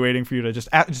eagerly waiting for you to just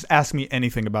ask me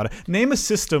anything about it. Name a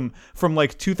system from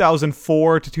like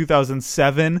 2004 to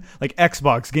 2007, like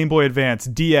Xbox, Game Boy Advance,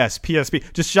 DS,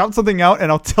 PSP. Just shout something out,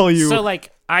 and I'll tell you. So,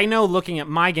 like, I know looking at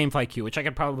my GameFly queue, which I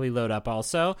could probably load up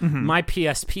also, my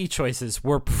PSP choices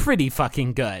were pretty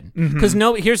fucking good. Because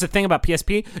here's the thing about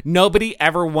PSP: nobody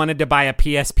ever wanted to buy a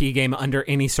PSP game under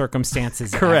any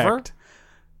circumstances. Correct. Ever.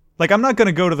 Like, I'm not going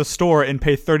to go to the store and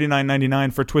pay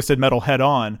 $39.99 for Twisted Metal Head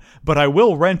On, but I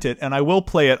will rent it, and I will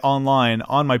play it online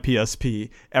on my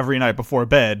PSP every night before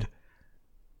bed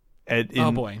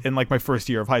in like my first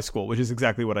year of high school, which is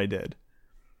exactly what I did.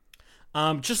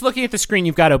 Just looking at the screen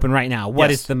you've got open right now, what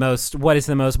is the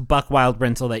most buck wild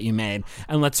rental that you made?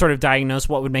 And let's sort of diagnose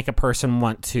what would make a person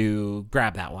want to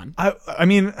grab that one. I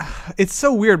mean, it's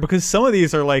so weird because some of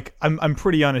these are like I'm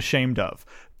pretty unashamed of.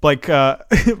 Like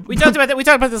we talked about that. We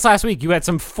talked about this last week. You had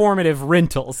some formative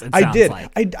rentals. I did.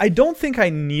 Like. I don't think I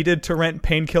needed to rent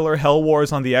Painkiller Hell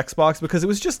Wars on the Xbox because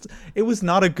it was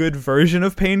not a good version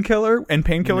of Painkiller, and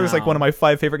Painkiller is like one of my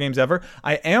 5 favorite games ever.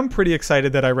 I am pretty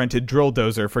excited that I rented Drill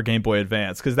Dozer for Game Boy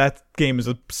Advance because that game is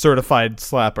a certified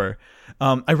slapper.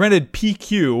 I rented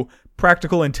PQ,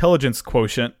 Practical Intelligence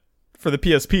Quotient, for the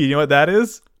PSP. You know what that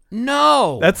is?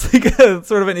 No. That's like a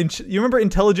sort of you remember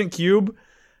Intelligent Cube?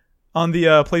 On the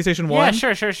PlayStation 1?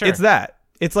 Yeah, sure. It's that.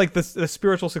 It's like the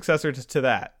spiritual successor to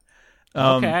that.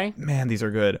 Okay. Man, these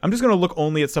are good. I'm just going to look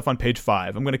only at stuff on page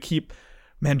 5. I'm going to keep...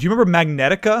 Man, do you remember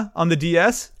Magnetica on the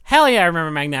DS? Hell yeah, I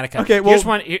remember Magnetica. Okay, well... Here's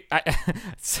one.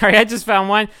 Sorry, I just found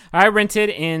one. I rented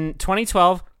in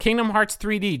 2012 Kingdom Hearts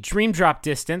 3D Dream Drop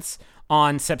Distance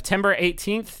on September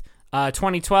 18th,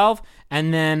 2012.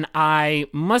 And then I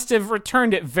must have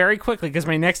returned it very quickly because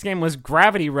my next game was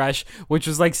Gravity Rush, which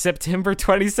was like September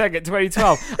 22nd,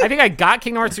 2012. I think I got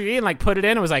Kingdom Hearts 3D and like put it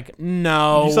in and was like,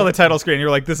 no. You saw the title screen. You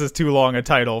were like, this is too long a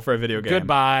title for a video game.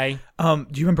 Goodbye. Do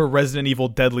you remember Resident Evil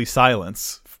Deadly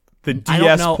Silence? The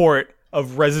DS port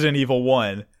of Resident Evil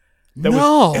 1. It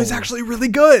was actually really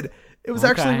good. It was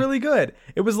actually really good.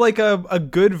 It was like a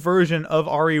good version of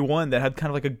RE1 that had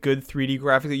kind of like a good 3D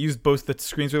graphic that used both the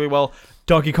screens really well.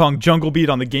 Donkey Kong Jungle Beat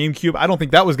on the GameCube. I don't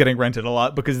think that was getting rented a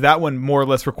lot because that one more or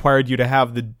less required you to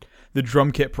have the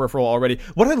drum kit peripheral already.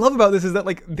 What I love about this is that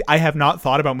like I have not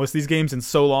thought about most of these games in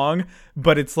so long,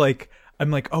 but it's like I'm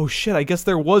like, oh shit, I guess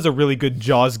there was a really good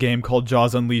Jaws game called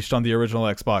Jaws Unleashed on the original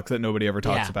Xbox that nobody ever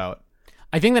talks about.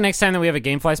 I think the next time that we have a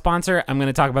GameFly sponsor, I'm going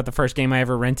to talk about the first game I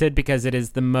ever rented because it is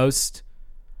the most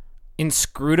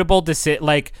inscrutable decision.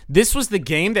 Like, this was the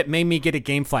game that made me get a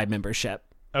GameFly membership.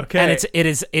 Okay, and it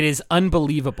is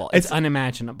unbelievable. It's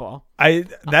unimaginable.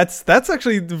 That's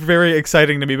actually very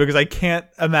exciting to me because I can't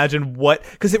imagine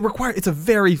because it's a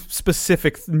very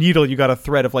specific needle you got to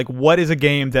thread of like what is a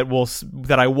game that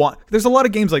I want. There's a lot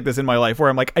of games like this in my life where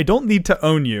I'm like I don't need to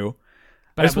own you,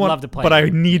 but I would love to play. But I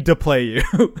need to play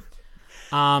you.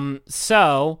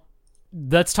 So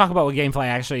let's talk about what GameFly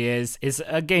actually is. It's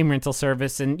a game rental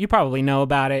service, and you probably know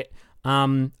about it.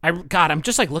 I'm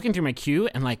just like looking through my queue,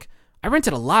 and like I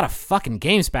rented a lot of fucking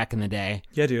games back in the day.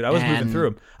 Yeah, dude, I was moving through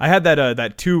them. I had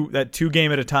that two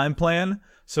game at a time plan,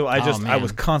 so I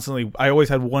always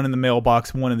had one in the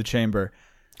mailbox, one in the chamber.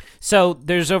 So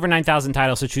there's over 9,000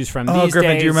 titles to choose from. Oh,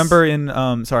 Griffin, do you remember in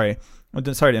sorry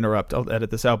to interrupt. I'll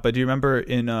edit this out. But do you remember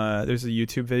in there's a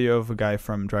YouTube video of a guy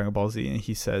from Dragon Ball Z, and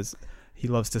he says he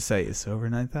loves to say it's over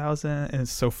 9,000, and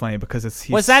it's so funny because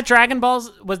was Dragon Ball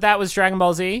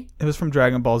Z? It was from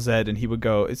Dragon Ball Z, and he would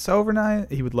go, "It's over 9."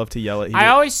 He would love to yell it. I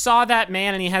always saw that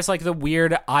man, and he has like the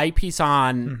weird eyepiece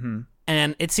on. Mm-hmm.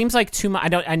 And it seems like too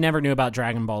much. I never knew about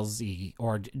Dragon Ball Z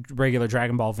or regular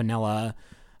Dragon Ball Vanilla,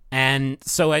 and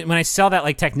so when I saw that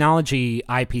like technology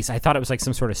eyepiece, I thought it was like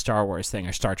some sort of Star Wars thing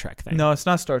or Star Trek thing. No, it's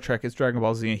not Star Trek. It's Dragon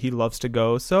Ball Z, and he loves to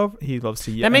go. So he loves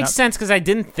to. That makes sense because I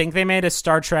didn't think they made a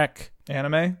Star Trek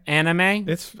anime.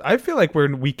 I feel like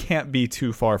we can't be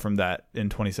too far from that in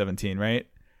 2017, right?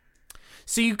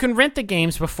 So you can rent the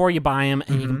games before you buy them,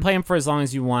 and you can play them for as long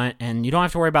as you want, and you don't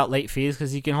have to worry about late fees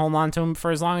because you can hold on to them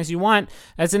for as long as you want,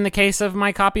 as in the case of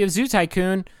my copy of Zoo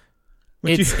Tycoon.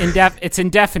 It's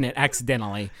indefinite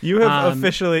accidentally. You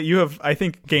have I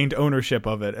think gained ownership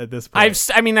of it at this point.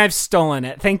 I've stolen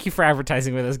it. Thank you for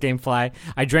advertising with us, Gamefly.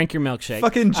 I drank your milkshake.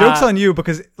 Fucking joke's on you,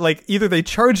 because like either they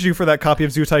charged you for that copy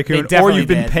of Zoo Tycoon, or you've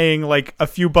been paying like a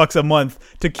few bucks a month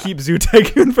to keep Zoo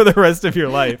Tycoon for the rest of your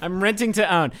life. I'm renting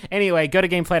to own. Anyway, go to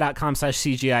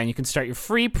gamefly.com/CGI and you can start your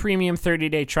free premium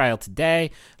 30-day trial today.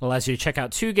 It allows you to check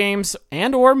out 2 games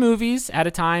and or movies at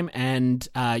a time, and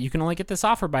you can only get this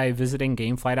offer by visiting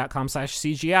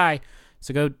gamefly.com/CGI.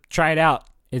 So go try it out.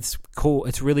 It's cool.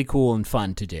 It's really cool and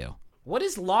fun to do. What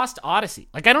is Lost Odyssey?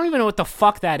 Like, I don't even know what the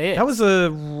fuck that is. That was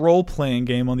a role-playing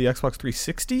game on the Xbox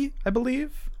 360, I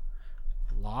believe.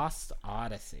 Lost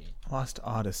Odyssey.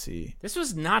 This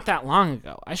was not that long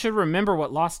ago. I should remember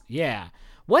what Lost... Yeah.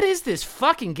 What is this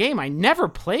fucking game? I never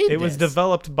played this. It was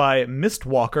developed by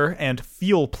Mistwalker and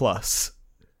Feel Plus.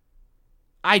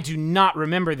 I do not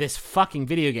remember this fucking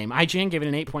video game. IGN gave it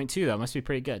an 8.2, though. Must be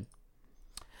pretty good.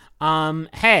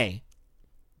 Hey.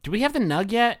 Do we have the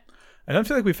nug yet? I don't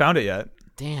feel like we found it yet.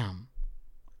 Damn.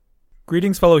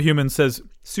 Greetings, fellow humans, says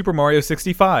Super Mario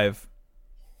 65.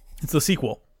 It's the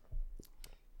sequel.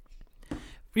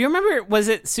 You remember, was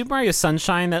it Super Mario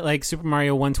Sunshine that like Super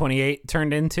Mario 128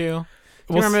 turned into? Do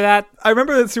you remember that? I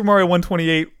remember that Super Mario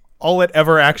 128, all it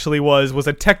ever actually was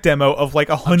a tech demo of like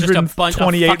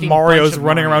 128 Marios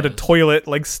running around a toilet,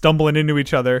 like stumbling into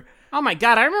each other. Oh my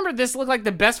god, I remember this looked like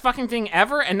the best fucking thing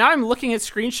ever, and now I'm looking at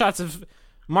screenshots of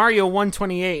Mario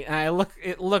 128, and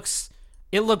it looks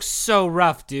so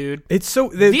rough, dude. It's so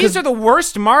these are the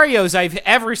worst Marios I've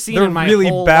ever seen in my whole life.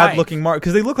 They're really bad looking Mario,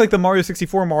 because they look like the Mario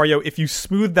 64 Mario if you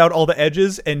smoothed out all the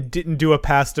edges and didn't do a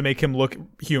pass to make him look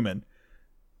human.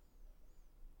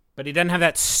 But he doesn't have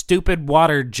that stupid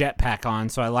water jetpack on,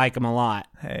 so I like him a lot.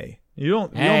 Hey, you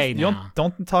don't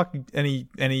talk any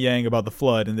yang about the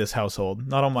flood in this household.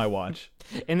 Not on my watch.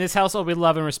 In this household, we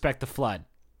love and respect the flood.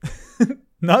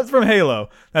 Not from Halo.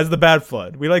 That's the bad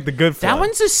flood. We like the good flood. That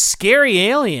one's a scary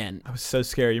alien. I was so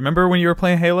scared. You remember when you were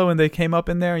playing Halo and they came up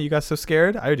in there and you got so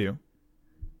scared? I do.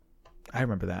 I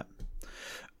remember that.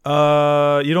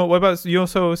 What about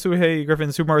Suhei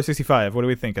Griffin, Super Mario 65? What are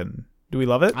we thinking? Do we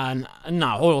love it?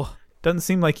 No. Doesn't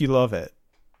seem like you love it.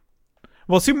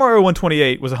 Well, Super Mario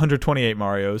 128 was 128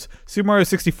 Marios. Super Mario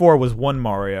 64 was 1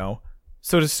 Mario.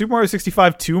 So does Super Mario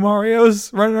 65 2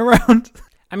 Marios running around?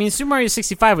 I mean, Super Mario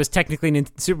 65 was technically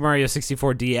Super Mario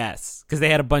 64 DS because they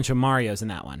had a bunch of Marios in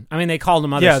that one. I mean, they called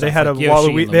them other stuff. Yeah, they had like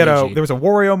there was a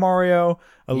Wario Mario,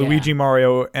 a Luigi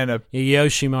Mario, and a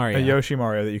Yoshi Mario. A Yoshi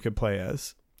Mario that you could play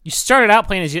as. You started out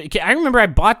playing as... I remember I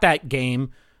bought that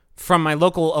game from my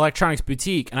local electronics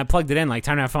boutique, and I plugged it in, like,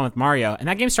 time to have fun with Mario. And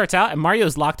that game starts out, and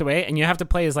Mario's locked away, and you have to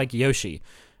play as, like, Yoshi.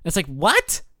 And it's like,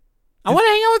 what? I want to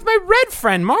hang out with my red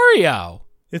friend, Mario.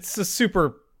 It's a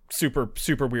super, super,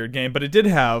 super weird game, but it did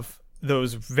have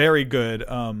those very good,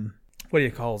 what do you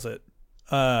calls it?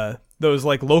 Those,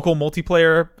 like, local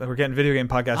multiplayer... We're getting video game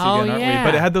podcasts again, aren't we?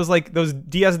 But it had those, like, those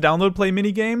DS download play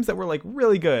mini games that were, like,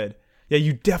 really good. Yeah,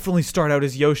 you definitely start out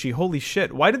as Yoshi. Holy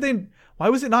shit. Why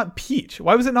was it not Peach?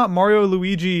 Why was it not Mario,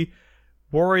 Luigi,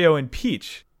 Wario, and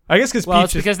Peach? I guess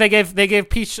because they gave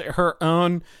Peach her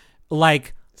own,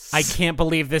 like, I can't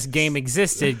believe this game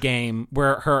existed game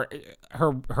where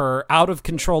her out of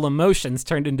control emotions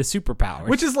turned into superpowers.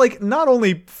 Which is, like, not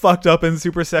only fucked up and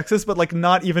super sexist, but, like,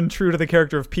 not even true to the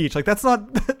character of Peach. Like, that's not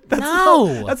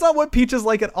what Peach is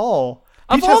like at all.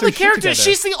 Of all the characters,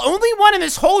 she's the only one in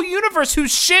this whole universe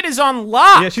whose shit is on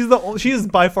lock. Yeah, she is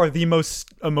by far the most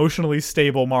emotionally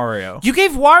stable Mario. You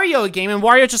gave Wario a game, and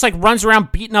Wario just like runs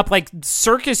around beating up like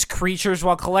circus creatures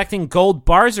while collecting gold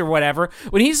bars or whatever.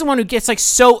 When he's the one who gets like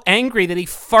so angry that he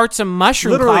farts a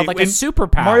mushroom cloud like a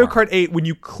superpower. Mario Kart 8, when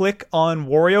you click on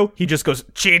Wario, he just goes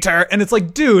cheater, and it's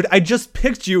like, dude, I just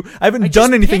picked you. I haven't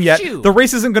done anything yet. The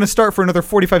race isn't going to start for another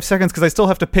 45 seconds because I still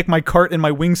have to pick my cart and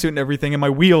my wingsuit and everything and my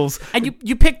wheels. And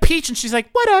you pick Peach, and she's like,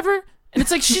 whatever. And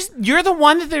it's like you're the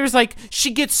one that there's like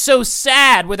she gets so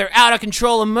sad with her out of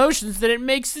control emotions that it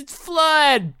makes it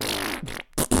flood.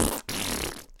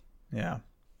 Yeah.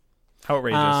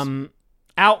 Outrageous.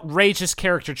 Outrageous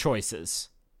character choices.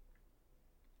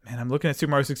 Man, I'm looking at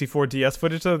Super Mario 64 DS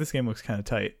footage though. This game looks kind of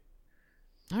tight.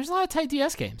 There's a lot of tight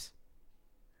DS games.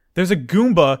 There's a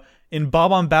Goomba in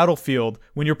Bob on Battlefield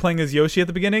when you're playing as Yoshi at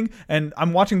the beginning, and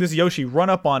I'm watching this Yoshi run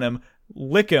up on him,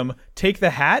 lick him, take the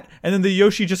hat, and then the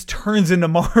Yoshi just turns into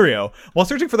Mario. While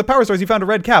searching for the power stars, he found a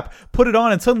red cap, put it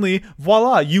on, and suddenly,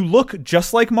 voila, you look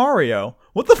just like Mario.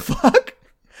 What the fuck?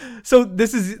 So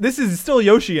this is still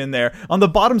Yoshi in there. On the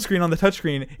bottom screen on the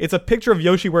touchscreen, it's a picture of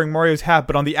Yoshi wearing Mario's hat,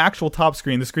 but on the actual top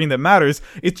screen, the screen that matters,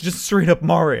 it's just straight up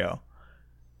Mario.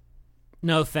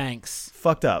 No thanks.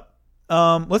 Fucked up.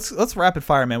 Let's rapid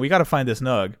fire, man. We got to find this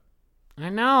nug. I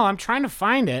know. I'm trying to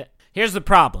find it. Here's the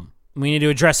problem. We need to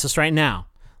address this right now.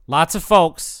 Lots of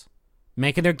folks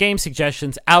making their game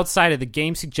suggestions outside of the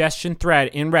game suggestion thread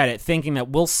in Reddit, thinking that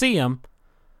we'll see them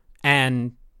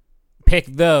and pick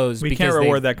those. We can't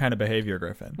reward that kind of behavior,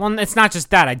 Griffin. Well, it's not just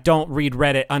that. I don't read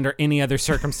Reddit under any other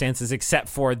circumstances except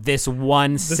for this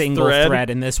one single thread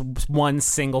and this one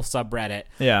single subreddit.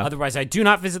 Yeah. Otherwise, I do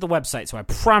not visit the website, so I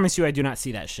promise you I do not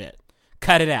see that shit.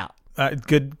 Cut it out.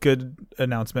 Good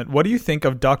announcement. What do you think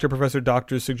of Dr. Professor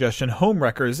Doctor's suggestion,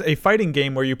 Homewreckers, a fighting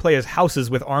game where you play as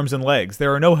houses with arms and legs?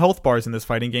 There are no health bars in this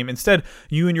fighting game. Instead,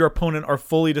 you and your opponent are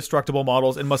fully destructible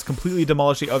models and must completely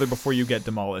demolish the other before you get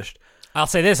demolished. I'll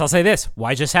say this.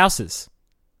 Why just houses?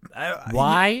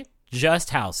 Why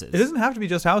just houses? It doesn't have to be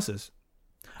just houses.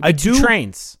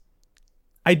 Trains.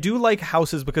 I do like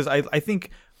houses because I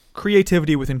think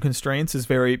creativity within constraints is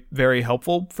very, very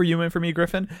helpful for you and for me,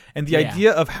 Griffin. And the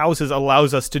idea of houses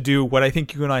allows us to do what I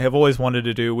think you and I have always wanted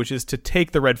to do, which is to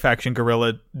take the Red Faction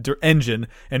Guerrilla engine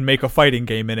and make a fighting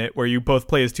game in it where you both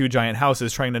play as two giant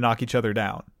houses trying to knock each other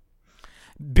down.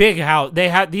 Big house.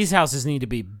 These houses need to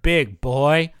be big,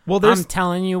 boy. Well, I'm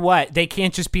telling you what, they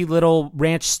can't just be little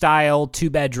ranch style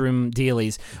 2-bedroom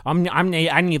dealies.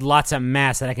 I need lots of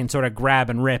mass that I can sort of grab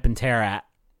and rip and tear at.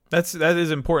 That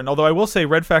is important. Although I will say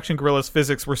Red Faction Guerrilla's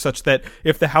physics were such that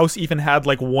if the house even had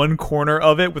like one corner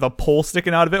of it with a pole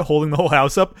sticking out of it holding the whole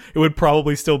house up, it would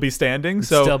probably still be standing.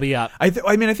 So still be up. I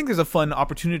think there's a fun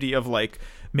opportunity of like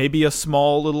maybe a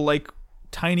small little like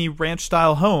tiny ranch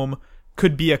style home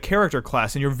could be a character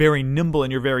class, and you're very nimble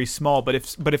and you're very small. But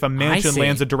if a mansion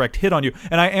lands a direct hit on you,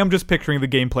 and I am just picturing the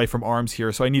gameplay from ARMS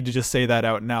here, so I need to just say that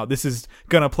out now. This is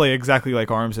gonna play exactly like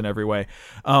ARMS in every way.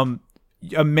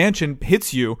 A mansion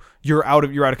hits you, you're out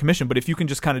of commission. But if you can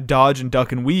just kind of dodge and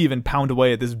duck and weave and pound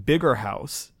away at this bigger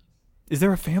house, is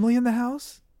there a family in the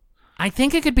house? I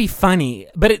think it could be funny,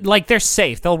 but they're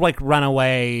safe. They'll like run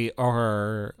away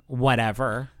or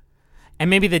whatever. And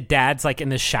maybe the dad's like in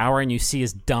the shower and you see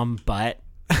his dumb butt.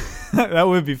 That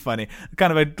would be funny.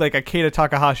 Kind of a Keita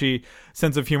Takahashi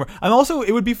sense of humor. And also,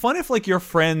 it would be fun if like your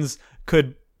friends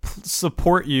could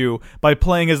support you by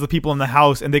playing as the people in the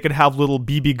house, and they could have little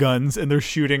BB guns and they're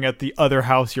shooting at the other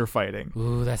house you're fighting.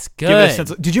 Ooh, that's good.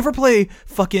 Did you ever play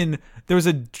fucking? There was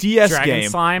a DS Dragon game,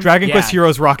 Slime? Dragon Quest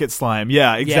Heroes Rocket Slime.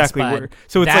 Yeah, exactly. Yes,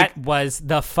 so it's that was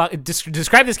the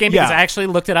describe this game because I actually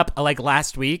looked it up like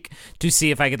last week to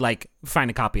see if I could like find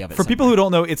a copy of it. For people who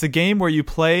don't know, it's a game where you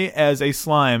play as a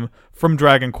slime from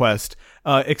Dragon Quest.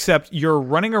 Except you're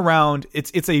running around.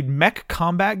 It's a mech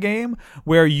combat game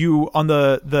where you on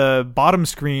the bottom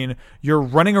screen you're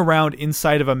running around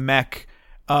inside of a mech.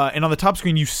 And on the top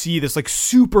screen, you see this like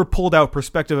super pulled out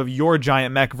perspective of your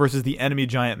giant mech versus the enemy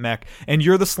giant mech. And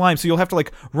you're the slime. So you'll have to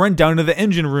like run down to the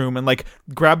engine room and like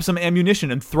grab some ammunition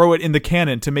and throw it in the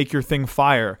cannon to make your thing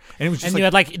fire. And it was just you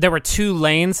had there were 2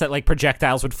 lanes that like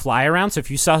projectiles would fly around. So if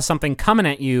you saw something coming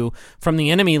at you from the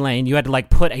enemy lane, you had to like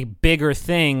put a bigger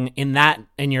thing in that.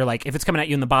 And you're like, if it's coming at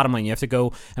you in the bottom lane, you have to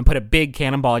go and put a big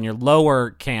cannonball in your lower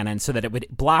cannon so that it would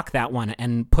block that one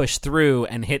and push through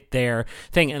and hit their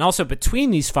thing. And also between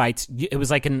these fights, it was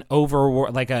like an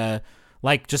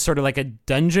just sort of like a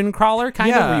dungeon crawler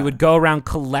kind of, where you would go around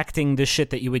collecting the shit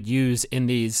that you would use in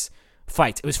these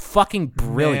fights. It was fucking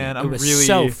brilliant. Man, it was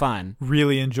so fun.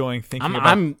 Really enjoying thinking about.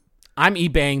 I'm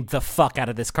eBaying the fuck out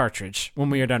of this cartridge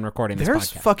when we are done recording this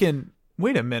podcast.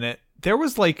 Wait a minute. There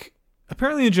was like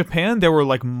apparently in Japan there were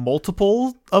like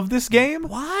multiple of this game.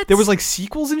 What? There was like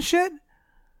sequels and shit.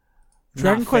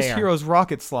 Dragon Quest fair. Heroes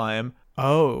Rocket Slime.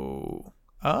 Oh.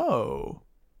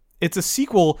 It's a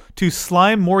sequel to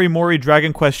Slime Mori Mori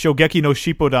Dragon Quest Shogeki no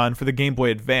Shippuden for the Game Boy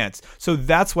Advance. So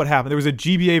that's what happened. There was a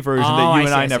GBA version that you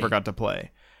and I never got to play.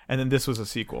 And then this was a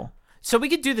sequel. So we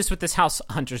could do this with this House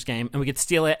Hunters game, and we could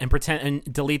steal it and pretend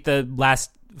and delete the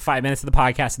last 5 minutes of the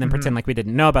podcast, and then pretend like we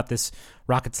didn't know about this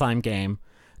Rocket Slime game.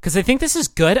 Because I think this is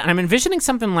good. I'm envisioning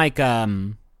something like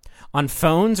on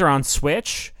phones or on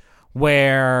Switch,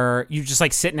 where you just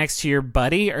like sit next to your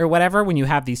buddy or whatever when you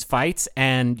have these fights,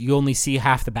 and you only see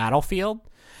half the battlefield.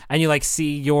 And you like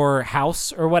see your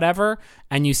house or whatever,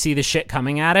 and you see the shit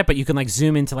coming at it, but you can like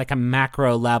zoom into like a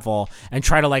macro level and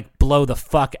try to like blow the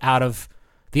fuck out of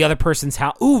the other person's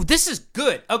house. Ooh, this is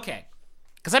good. Okay.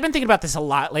 Because I've been thinking about this a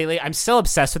lot lately. I'm still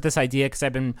obsessed with this idea because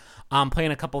I've been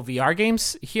playing a couple VR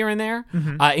games here and there,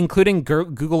 including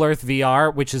Google Earth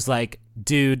VR, which is like,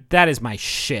 dude, that is my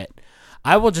shit.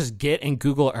 I will just get in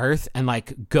Google Earth and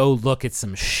like go look at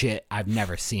some shit I've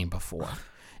never seen before.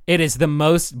 It is the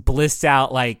most blissed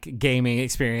out like gaming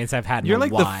experience I've had in a while.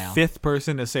 You're like the fifth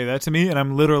person to say that to me, and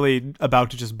I'm literally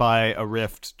about to just buy a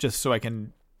Rift just so I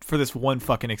can, for this one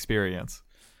fucking experience.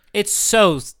 It's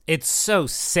so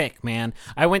sick, man.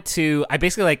 I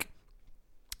basically like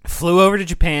flew over to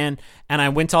Japan, and I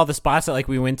went to all the spots that like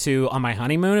we went to on my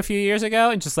honeymoon a few years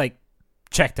ago, and just like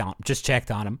checked on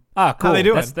them. Oh, cool. How they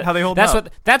doing? How they holding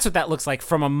up? That's what that looks like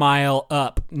from a mile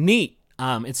up. Neat.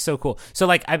 It's so cool. So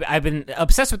like I've been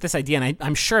obsessed with this idea, and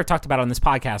I'm sure I've talked about it on this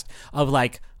podcast, of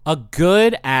like a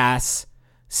good ass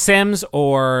Sims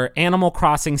or Animal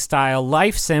Crossing style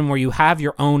life sim where you have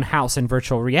your own house in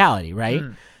virtual reality, right?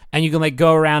 And you can like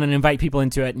go around and invite people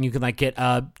into it, and you can like get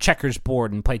a checkers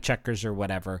board and play checkers or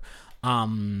whatever.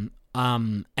 And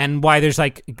why there's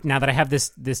like, now that I have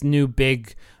this new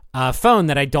big phone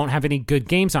that I don't have any good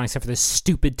games on except for this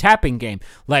stupid tapping game,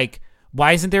 like,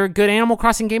 why isn't there a good Animal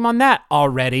Crossing game on that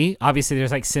already? Obviously,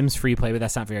 there's like Sims Free Play, but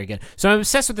that's not very good. So I'm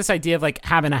obsessed with this idea of like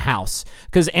having a house,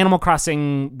 because Animal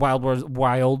Crossing Wild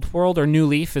World or New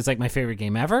Leaf is like my favorite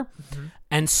game ever.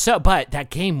 And so, but that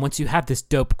game, once you have this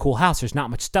dope, cool house, there's not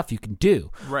much stuff you can do.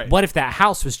 Right. What if that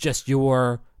house was just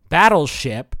your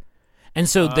battleship? And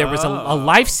so there was a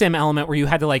life sim element where you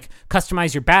had to like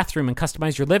customize your bathroom and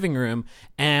customize your living room.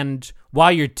 And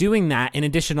while you're doing that, in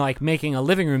addition to like making a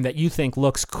living room that you think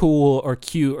looks cool or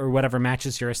cute or whatever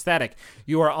matches your aesthetic,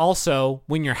 you are also,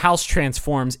 when your house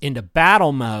transforms into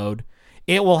battle mode,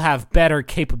 it will have better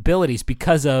capabilities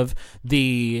because of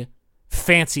the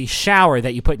fancy shower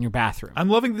that you put in your bathroom. I'm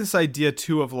loving this idea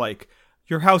too of like,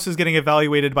 your house is getting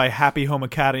evaluated by Happy Home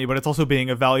Academy, but it's also being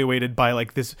evaluated by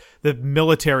like the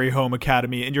Military Home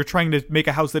Academy, and you're trying to make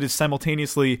a house that is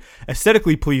simultaneously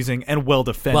aesthetically pleasing and well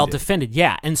defended. Well defended,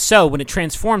 yeah. And so when it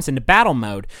transforms into battle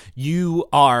mode, you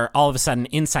are all of a sudden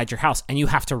inside your house, and you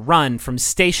have to run from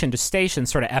station to station,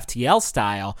 sort of FTL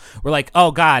style. We're like,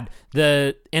 oh god,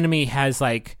 the enemy has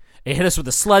like, it hit us with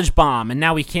a sludge bomb, and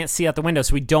now we can't see out the window,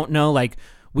 so we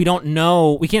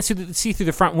can't see through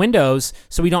the front windows,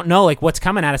 so we don't know like what's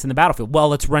coming at us in the battlefield. Well,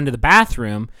 let's run to the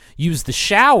bathroom, use the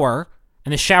shower,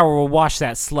 and the shower will wash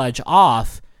that sludge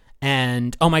off.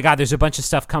 And oh my god, there's a bunch of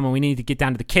stuff coming. We need to get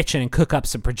down to the kitchen and cook up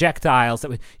some projectiles.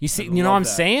 You see, you know what I'm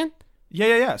saying?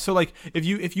 Yeah. So like,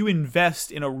 if you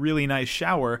invest in a really nice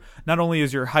shower, not only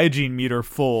is your hygiene meter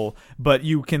full, but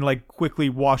you can like quickly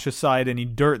wash aside any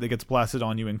dirt that gets blasted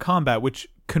on you in combat, which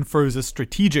confers a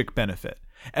strategic benefit.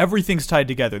 Everything's tied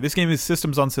together. This game is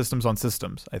systems on systems on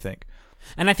systems, I think.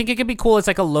 And I think it could be cool. It's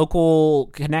like a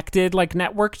local connected, like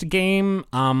networked game,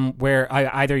 where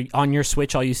either on your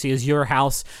Switch, all you see is your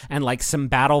house and like some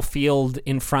battlefield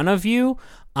in front of you.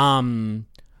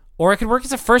 Or it could work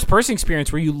as a first person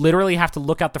experience where you literally have to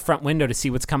look out the front window to see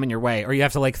what's coming your way. Or you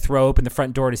have to like throw open the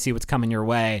front door to see what's coming your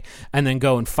way and then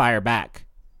go and fire back.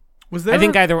 I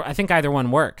think either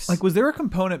one works. Like, was there a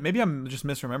component? Maybe I'm just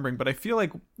misremembering, but I feel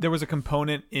like there was a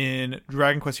component in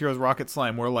Dragon Quest Heroes Rocket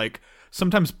Slime where like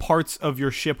sometimes parts of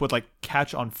your ship would like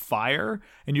catch on fire,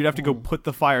 and you'd have to go put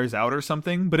the fires out or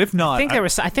something. But if not, I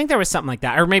think there was something like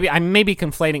that, or maybe I may be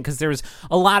conflating because there was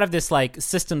a lot of this like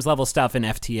systems level stuff in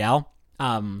FTL.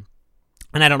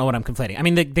 And I don't know what I'm conflating. I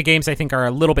mean, the games I think are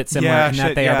a little bit similar in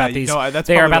that they are about these. That's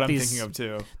probably what I'm thinking of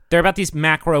too. They're about these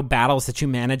macro battles that you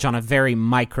manage on a very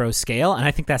micro scale, and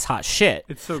I think that's hot shit.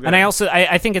 It's so good. And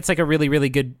I think it's like a really, really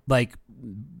good like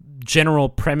general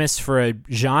premise for a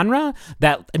genre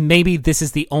that maybe these are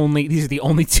the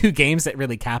only two games that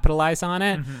really capitalize on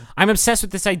it. Mm-hmm. I'm obsessed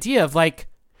with this idea of like,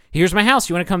 here's my house.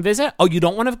 You want to come visit? Oh, you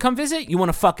don't want to come visit? You want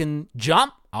to fucking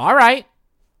jump? All right,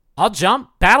 I'll jump.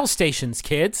 Battle stations,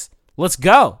 kids. Let's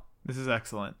go. This is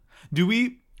excellent.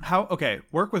 Okay,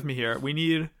 work with me here. We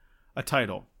need a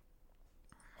title.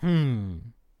 I mean,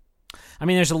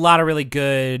 there's a lot of really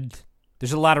good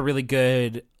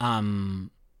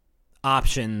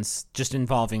options just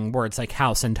involving words like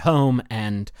house and home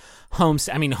and homes.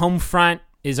 I mean, Homefront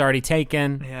is already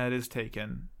taken. Yeah, it is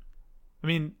taken. I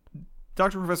mean,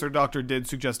 Dr. Professor Doctor did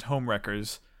suggest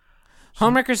Homewreckers.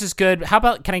 Homewreckers is good. How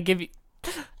about, can I give you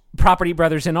Property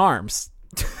Brothers in Arms?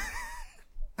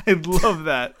 I love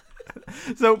that.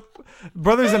 So,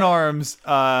 Brothers in Arms,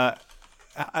 I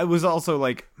was also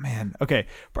like, man, okay.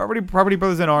 Property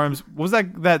Brothers in Arms. What was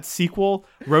that sequel,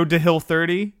 Road to Hill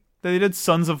 30, that they did,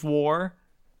 Sons of War?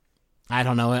 I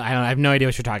don't know. I have no idea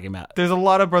what you're talking about. There's a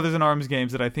lot of Brothers in Arms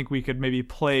games that I think we could maybe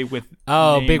play with.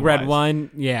 Oh, Big Red One,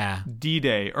 yeah.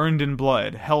 D-Day, Earned in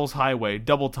Blood, Hell's Highway,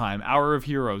 Double Time, Hour of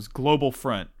Heroes, Global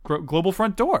Front, Global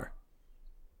Front Door.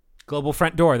 Global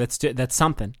Front Door. That's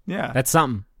something. Yeah, that's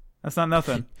something. That's not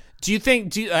nothing. Do you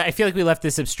think? I feel like we left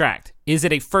this abstract. Is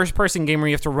it a first-person game where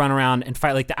you have to run around and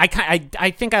fight like that?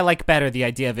 I think I like better the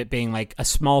idea of it being like a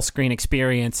small screen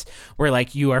experience where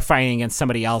like you are fighting against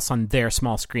somebody else on their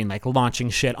small screen, like launching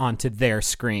shit onto their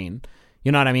screen.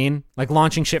 You know what I mean? Like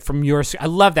launching shit from your. I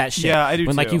love that shit. Yeah, I do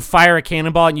when too. like you fire a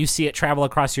cannonball and you see it travel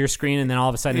across your screen, and then all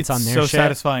of a sudden it's on their so shit.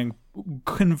 satisfying.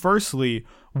 Conversely,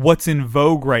 what's in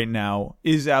vogue right now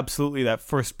is absolutely that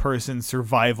first-person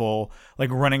survival, like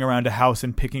running around a house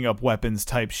and picking up weapons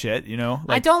type shit. You know,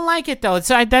 I don't like it though.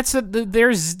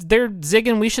 They're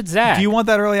zigging. We should zag. Do you want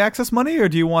that early access money, or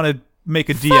do you want to make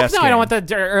a DS? No, game? I don't want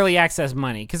the early access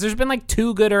money because there's been like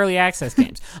 2 good early access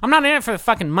games. I'm not in it for the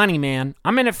fucking money, man.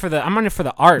 I'm in it for the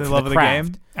art, the for love the of craft.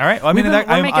 the game. All right, well, I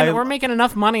mean, we're making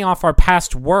enough money off our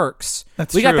past works.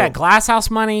 We got true. that Glass House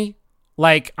money.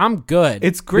 Like, I'm good.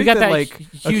 It's great we got that, like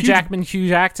Hugh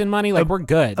Jackson money. Like, we're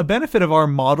good. A benefit of our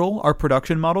model, our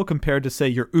production model, compared to, say,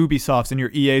 your Ubisofts and your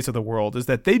EAs of the world, is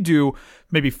that they do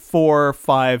maybe 4 or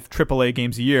 5 AAA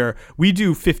games a year. We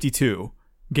do 52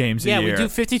 games a year. Yeah, we do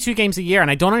 52 games a year, and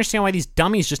I don't understand why these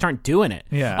dummies just aren't doing it.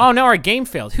 Yeah. Oh, no, our game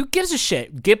failed. Who gives a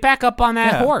shit? Get back up on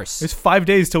that horse. It's 5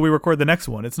 days till we record the next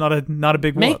one. It's not a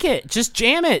big whoop. Make it. Just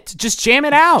jam it. Just jam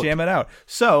it out. Jam it out.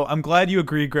 So, I'm glad you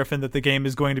agree, Griffin, that the game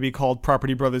is going to be called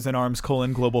Property Brothers in Arms,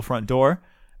 Global Front Door.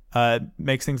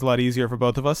 Makes things a lot easier for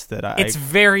both of us. It's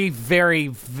very, very,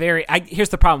 very... here's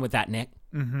the problem with that, Nick.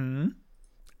 Mm-hmm.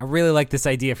 I really like this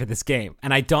idea for this game,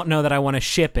 and I don't know that I want to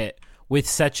ship it with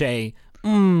such a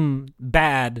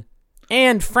bad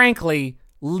and, frankly,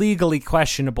 legally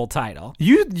questionable title.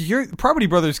 Your Property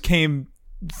Brothers came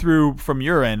through from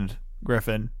your end,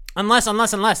 Griffin. Unless.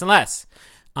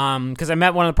 Because I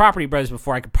met one of the Property Brothers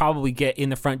before, I could probably get in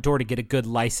the front door to get a good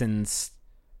license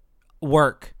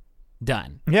work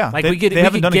done. Yeah, like they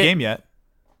haven't done a game yet.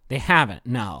 They haven't.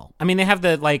 No, I mean they have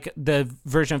the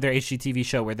version of their HGTV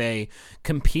show where they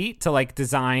compete to like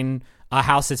design a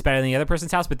house that's better than the other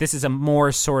person's house, but this is a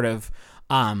more sort of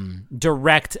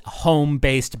direct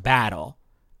home-based battle.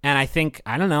 And I think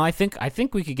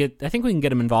we can get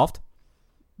them involved.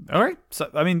 All right. So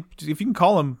I mean, if you can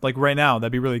call them like right now,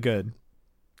 that'd be really good.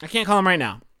 I can't call them right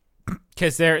now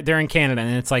because they're in Canada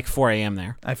and it's like 4 a.m.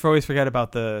 there. I always forget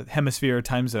about the hemisphere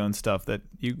time zone stuff that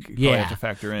you probably have to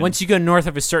factor in. Once you go north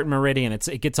of a certain meridian,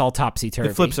 it gets all topsy-turvy.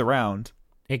 It flips around.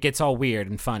 It gets all weird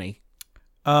and funny.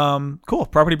 Cool.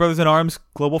 Property Brothers in Arms,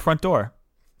 Global Front Door.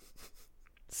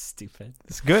 Stupid.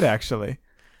 It's good, actually.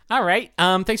 All right.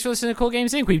 Thanks for listening to Cool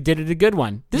Games Inc. We did it a good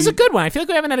one. This is a good one. I feel like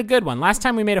we haven't had a good one. Last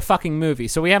time we made a fucking movie,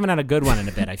 so we haven't had a good one in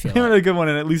a bit, I feel we haven't had a good one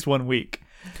in at least 1 week.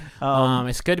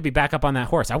 It's good to be back up on that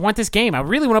horse. I want this game. I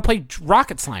really want to play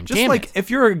Rocket Slime. Just like, if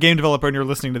you're a game developer and you're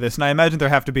listening to this, and I imagine there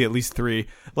have to be at least 3,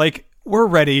 like, we're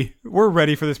ready. We're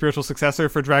ready for the spiritual successor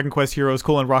for Dragon Quest Heroes: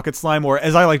 Rocket Slime, or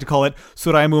as I like to call it,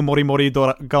 Suraimu Morimori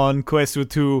Doragon Quesu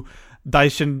to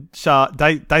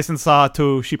Daisen-sa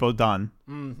to Shippodan.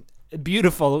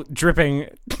 Beautiful dripping.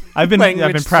 I've been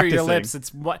practicing. Through your lips.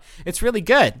 It's really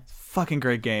good. Fucking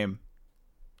great game.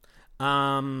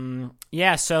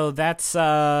 Yeah, so that's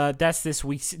this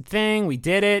week's thing. We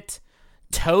did it.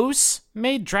 Tose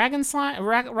made Dragon Slime,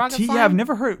 Rocket Slime. Yeah, I've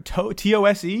never heard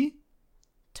TOSE.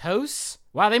 Tose?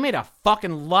 Wow, they made a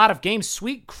fucking lot of games.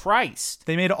 Sweet Christ.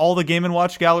 They made all the Game &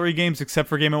 Watch Gallery games except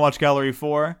for Game & Watch Gallery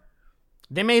 4.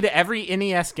 They made every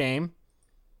NES game.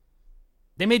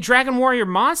 They made Dragon Warrior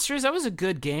Monsters. That was a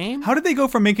good game. How did they go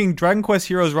from making Dragon Quest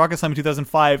Heroes Rocket Slime in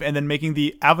 2005 and then making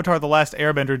the Avatar: The Last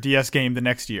Airbender DS game the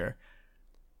next year?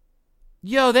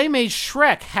 Yo, they made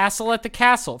Shrek Hassle at the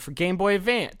Castle for Game Boy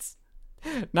Advance.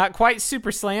 Not quite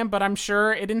Super Slam, but I'm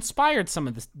sure it inspired some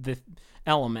of the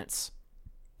elements.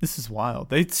 This is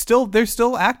wild. They're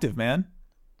still active, man.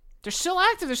 They're still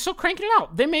active. They're still cranking it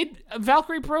out. They made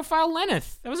Valkyrie Profile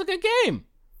Lenneth. That was a good game.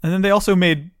 And then they also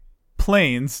made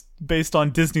Planes based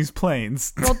on Disney's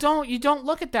Planes. Well, you don't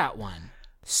look at that one.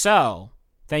 So,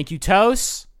 thank you,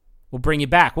 Tose. We'll bring you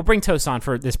back. We'll bring Tose on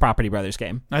for this Property Brothers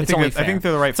game. I think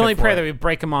they're the right. It's only fair that we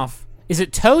break them off. Is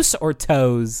it Tose or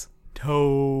Toes?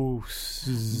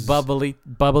 Toes.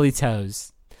 Bubbly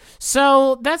toes.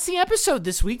 So that's the episode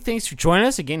this week. Thanks for joining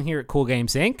us again here at Cool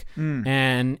Games Inc.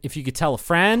 And if you could tell a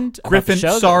friend Griffin, about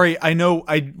the show, sorry, I know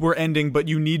we're ending, but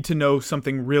you need to know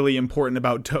something really important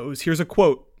about Toes. Here's a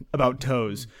quote about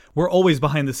Toes. "We're always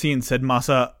behind the scenes," said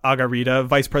Masa Agarita,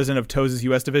 vice president of Toes'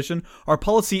 U.S. division. "Our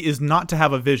policy is not to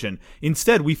have a vision.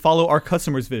 Instead, we follow our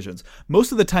customers' visions.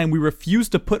 Most of the time, we refuse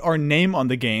to put our name on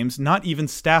the games, not even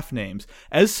staff names.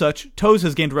 As such, Toes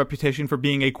has gained a reputation for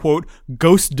being a, quote,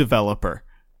 ghost developer."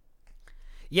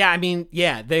 Yeah, I mean,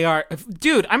 yeah, they are.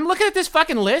 Dude, I'm looking at this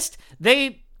fucking list.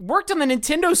 They worked on the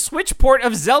Nintendo Switch port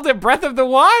of Zelda Breath of the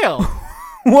Wild.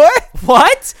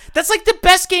 What? That's like the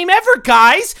best game ever,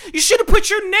 guys. You should have put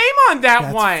your name on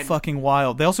that one. That's fucking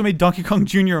wild. They also made Donkey Kong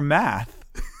Jr. Math.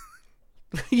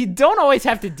 You don't always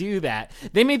have to do that.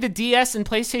 They made the DS and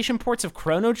PlayStation ports of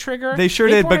Chrono Trigger. They sure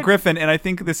did, but Griffin, and I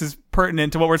think this is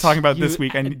pertinent to what we're talking about this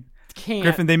week. And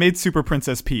Griffin, they made Super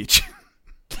Princess Peach.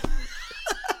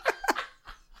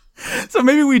 So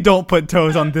maybe we don't put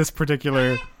Toes on this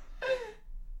particular.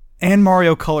 And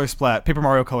Mario Color Splash, Paper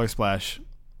Mario Color Splash.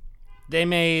 They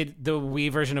made the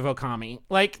Wii version of Okami.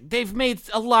 Like, they've made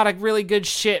a lot of really good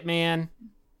shit, man.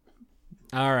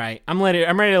 All right, I'm ready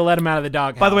to let them out of the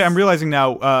doghouse. By the way, I'm realizing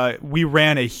now we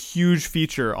ran a huge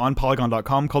feature on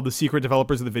Polygon.com called "The Secret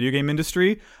Developers of the Video Game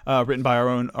Industry," written by our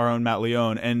own Matt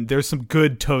Leone, and there's some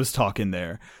good Toes talk in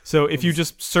there. So if you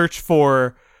just search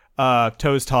for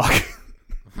Toes talk,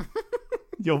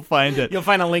 you'll find it. You'll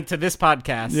find a link to this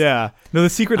podcast. Yeah, no, "The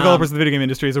Secret Developers of the Video Game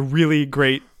Industry" is a really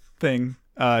great thing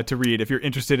to read if you're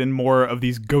interested in more of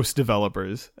these ghost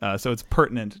developers. So it's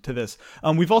pertinent to this.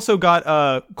 We've also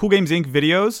got Cool Games Inc.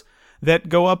 videos that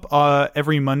go up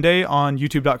every Monday on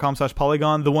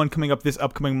youtube.com/Polygon. The one coming up this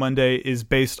upcoming Monday is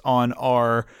based on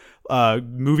our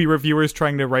movie reviewers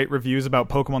trying to write reviews about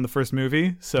Pokemon the first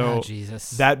movie. So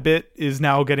that bit is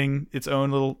now getting its own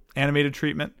little animated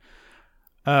treatment.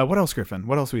 What else, Griffin?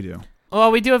 What else do we do? Well,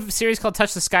 we do have a series called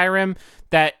Touch the Skyrim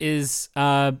that is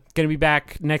going to be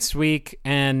back next week,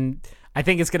 and I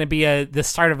think it's going to be the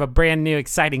start of a brand new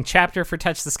exciting chapter for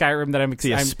Touch the Skyrim that I'm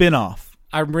excited. A spin-off.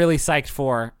 I'm really psyched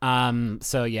for.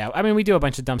 So yeah, I mean, we do a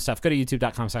bunch of dumb stuff. Go to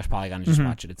youtube.com/Polygon and just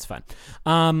watch it. It's fun.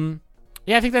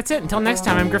 Yeah, I think that's it. Until next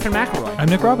time, I'm Griffin McElroy. I'm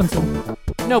Nick Robinson.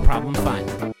 No problem.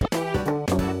 Fine.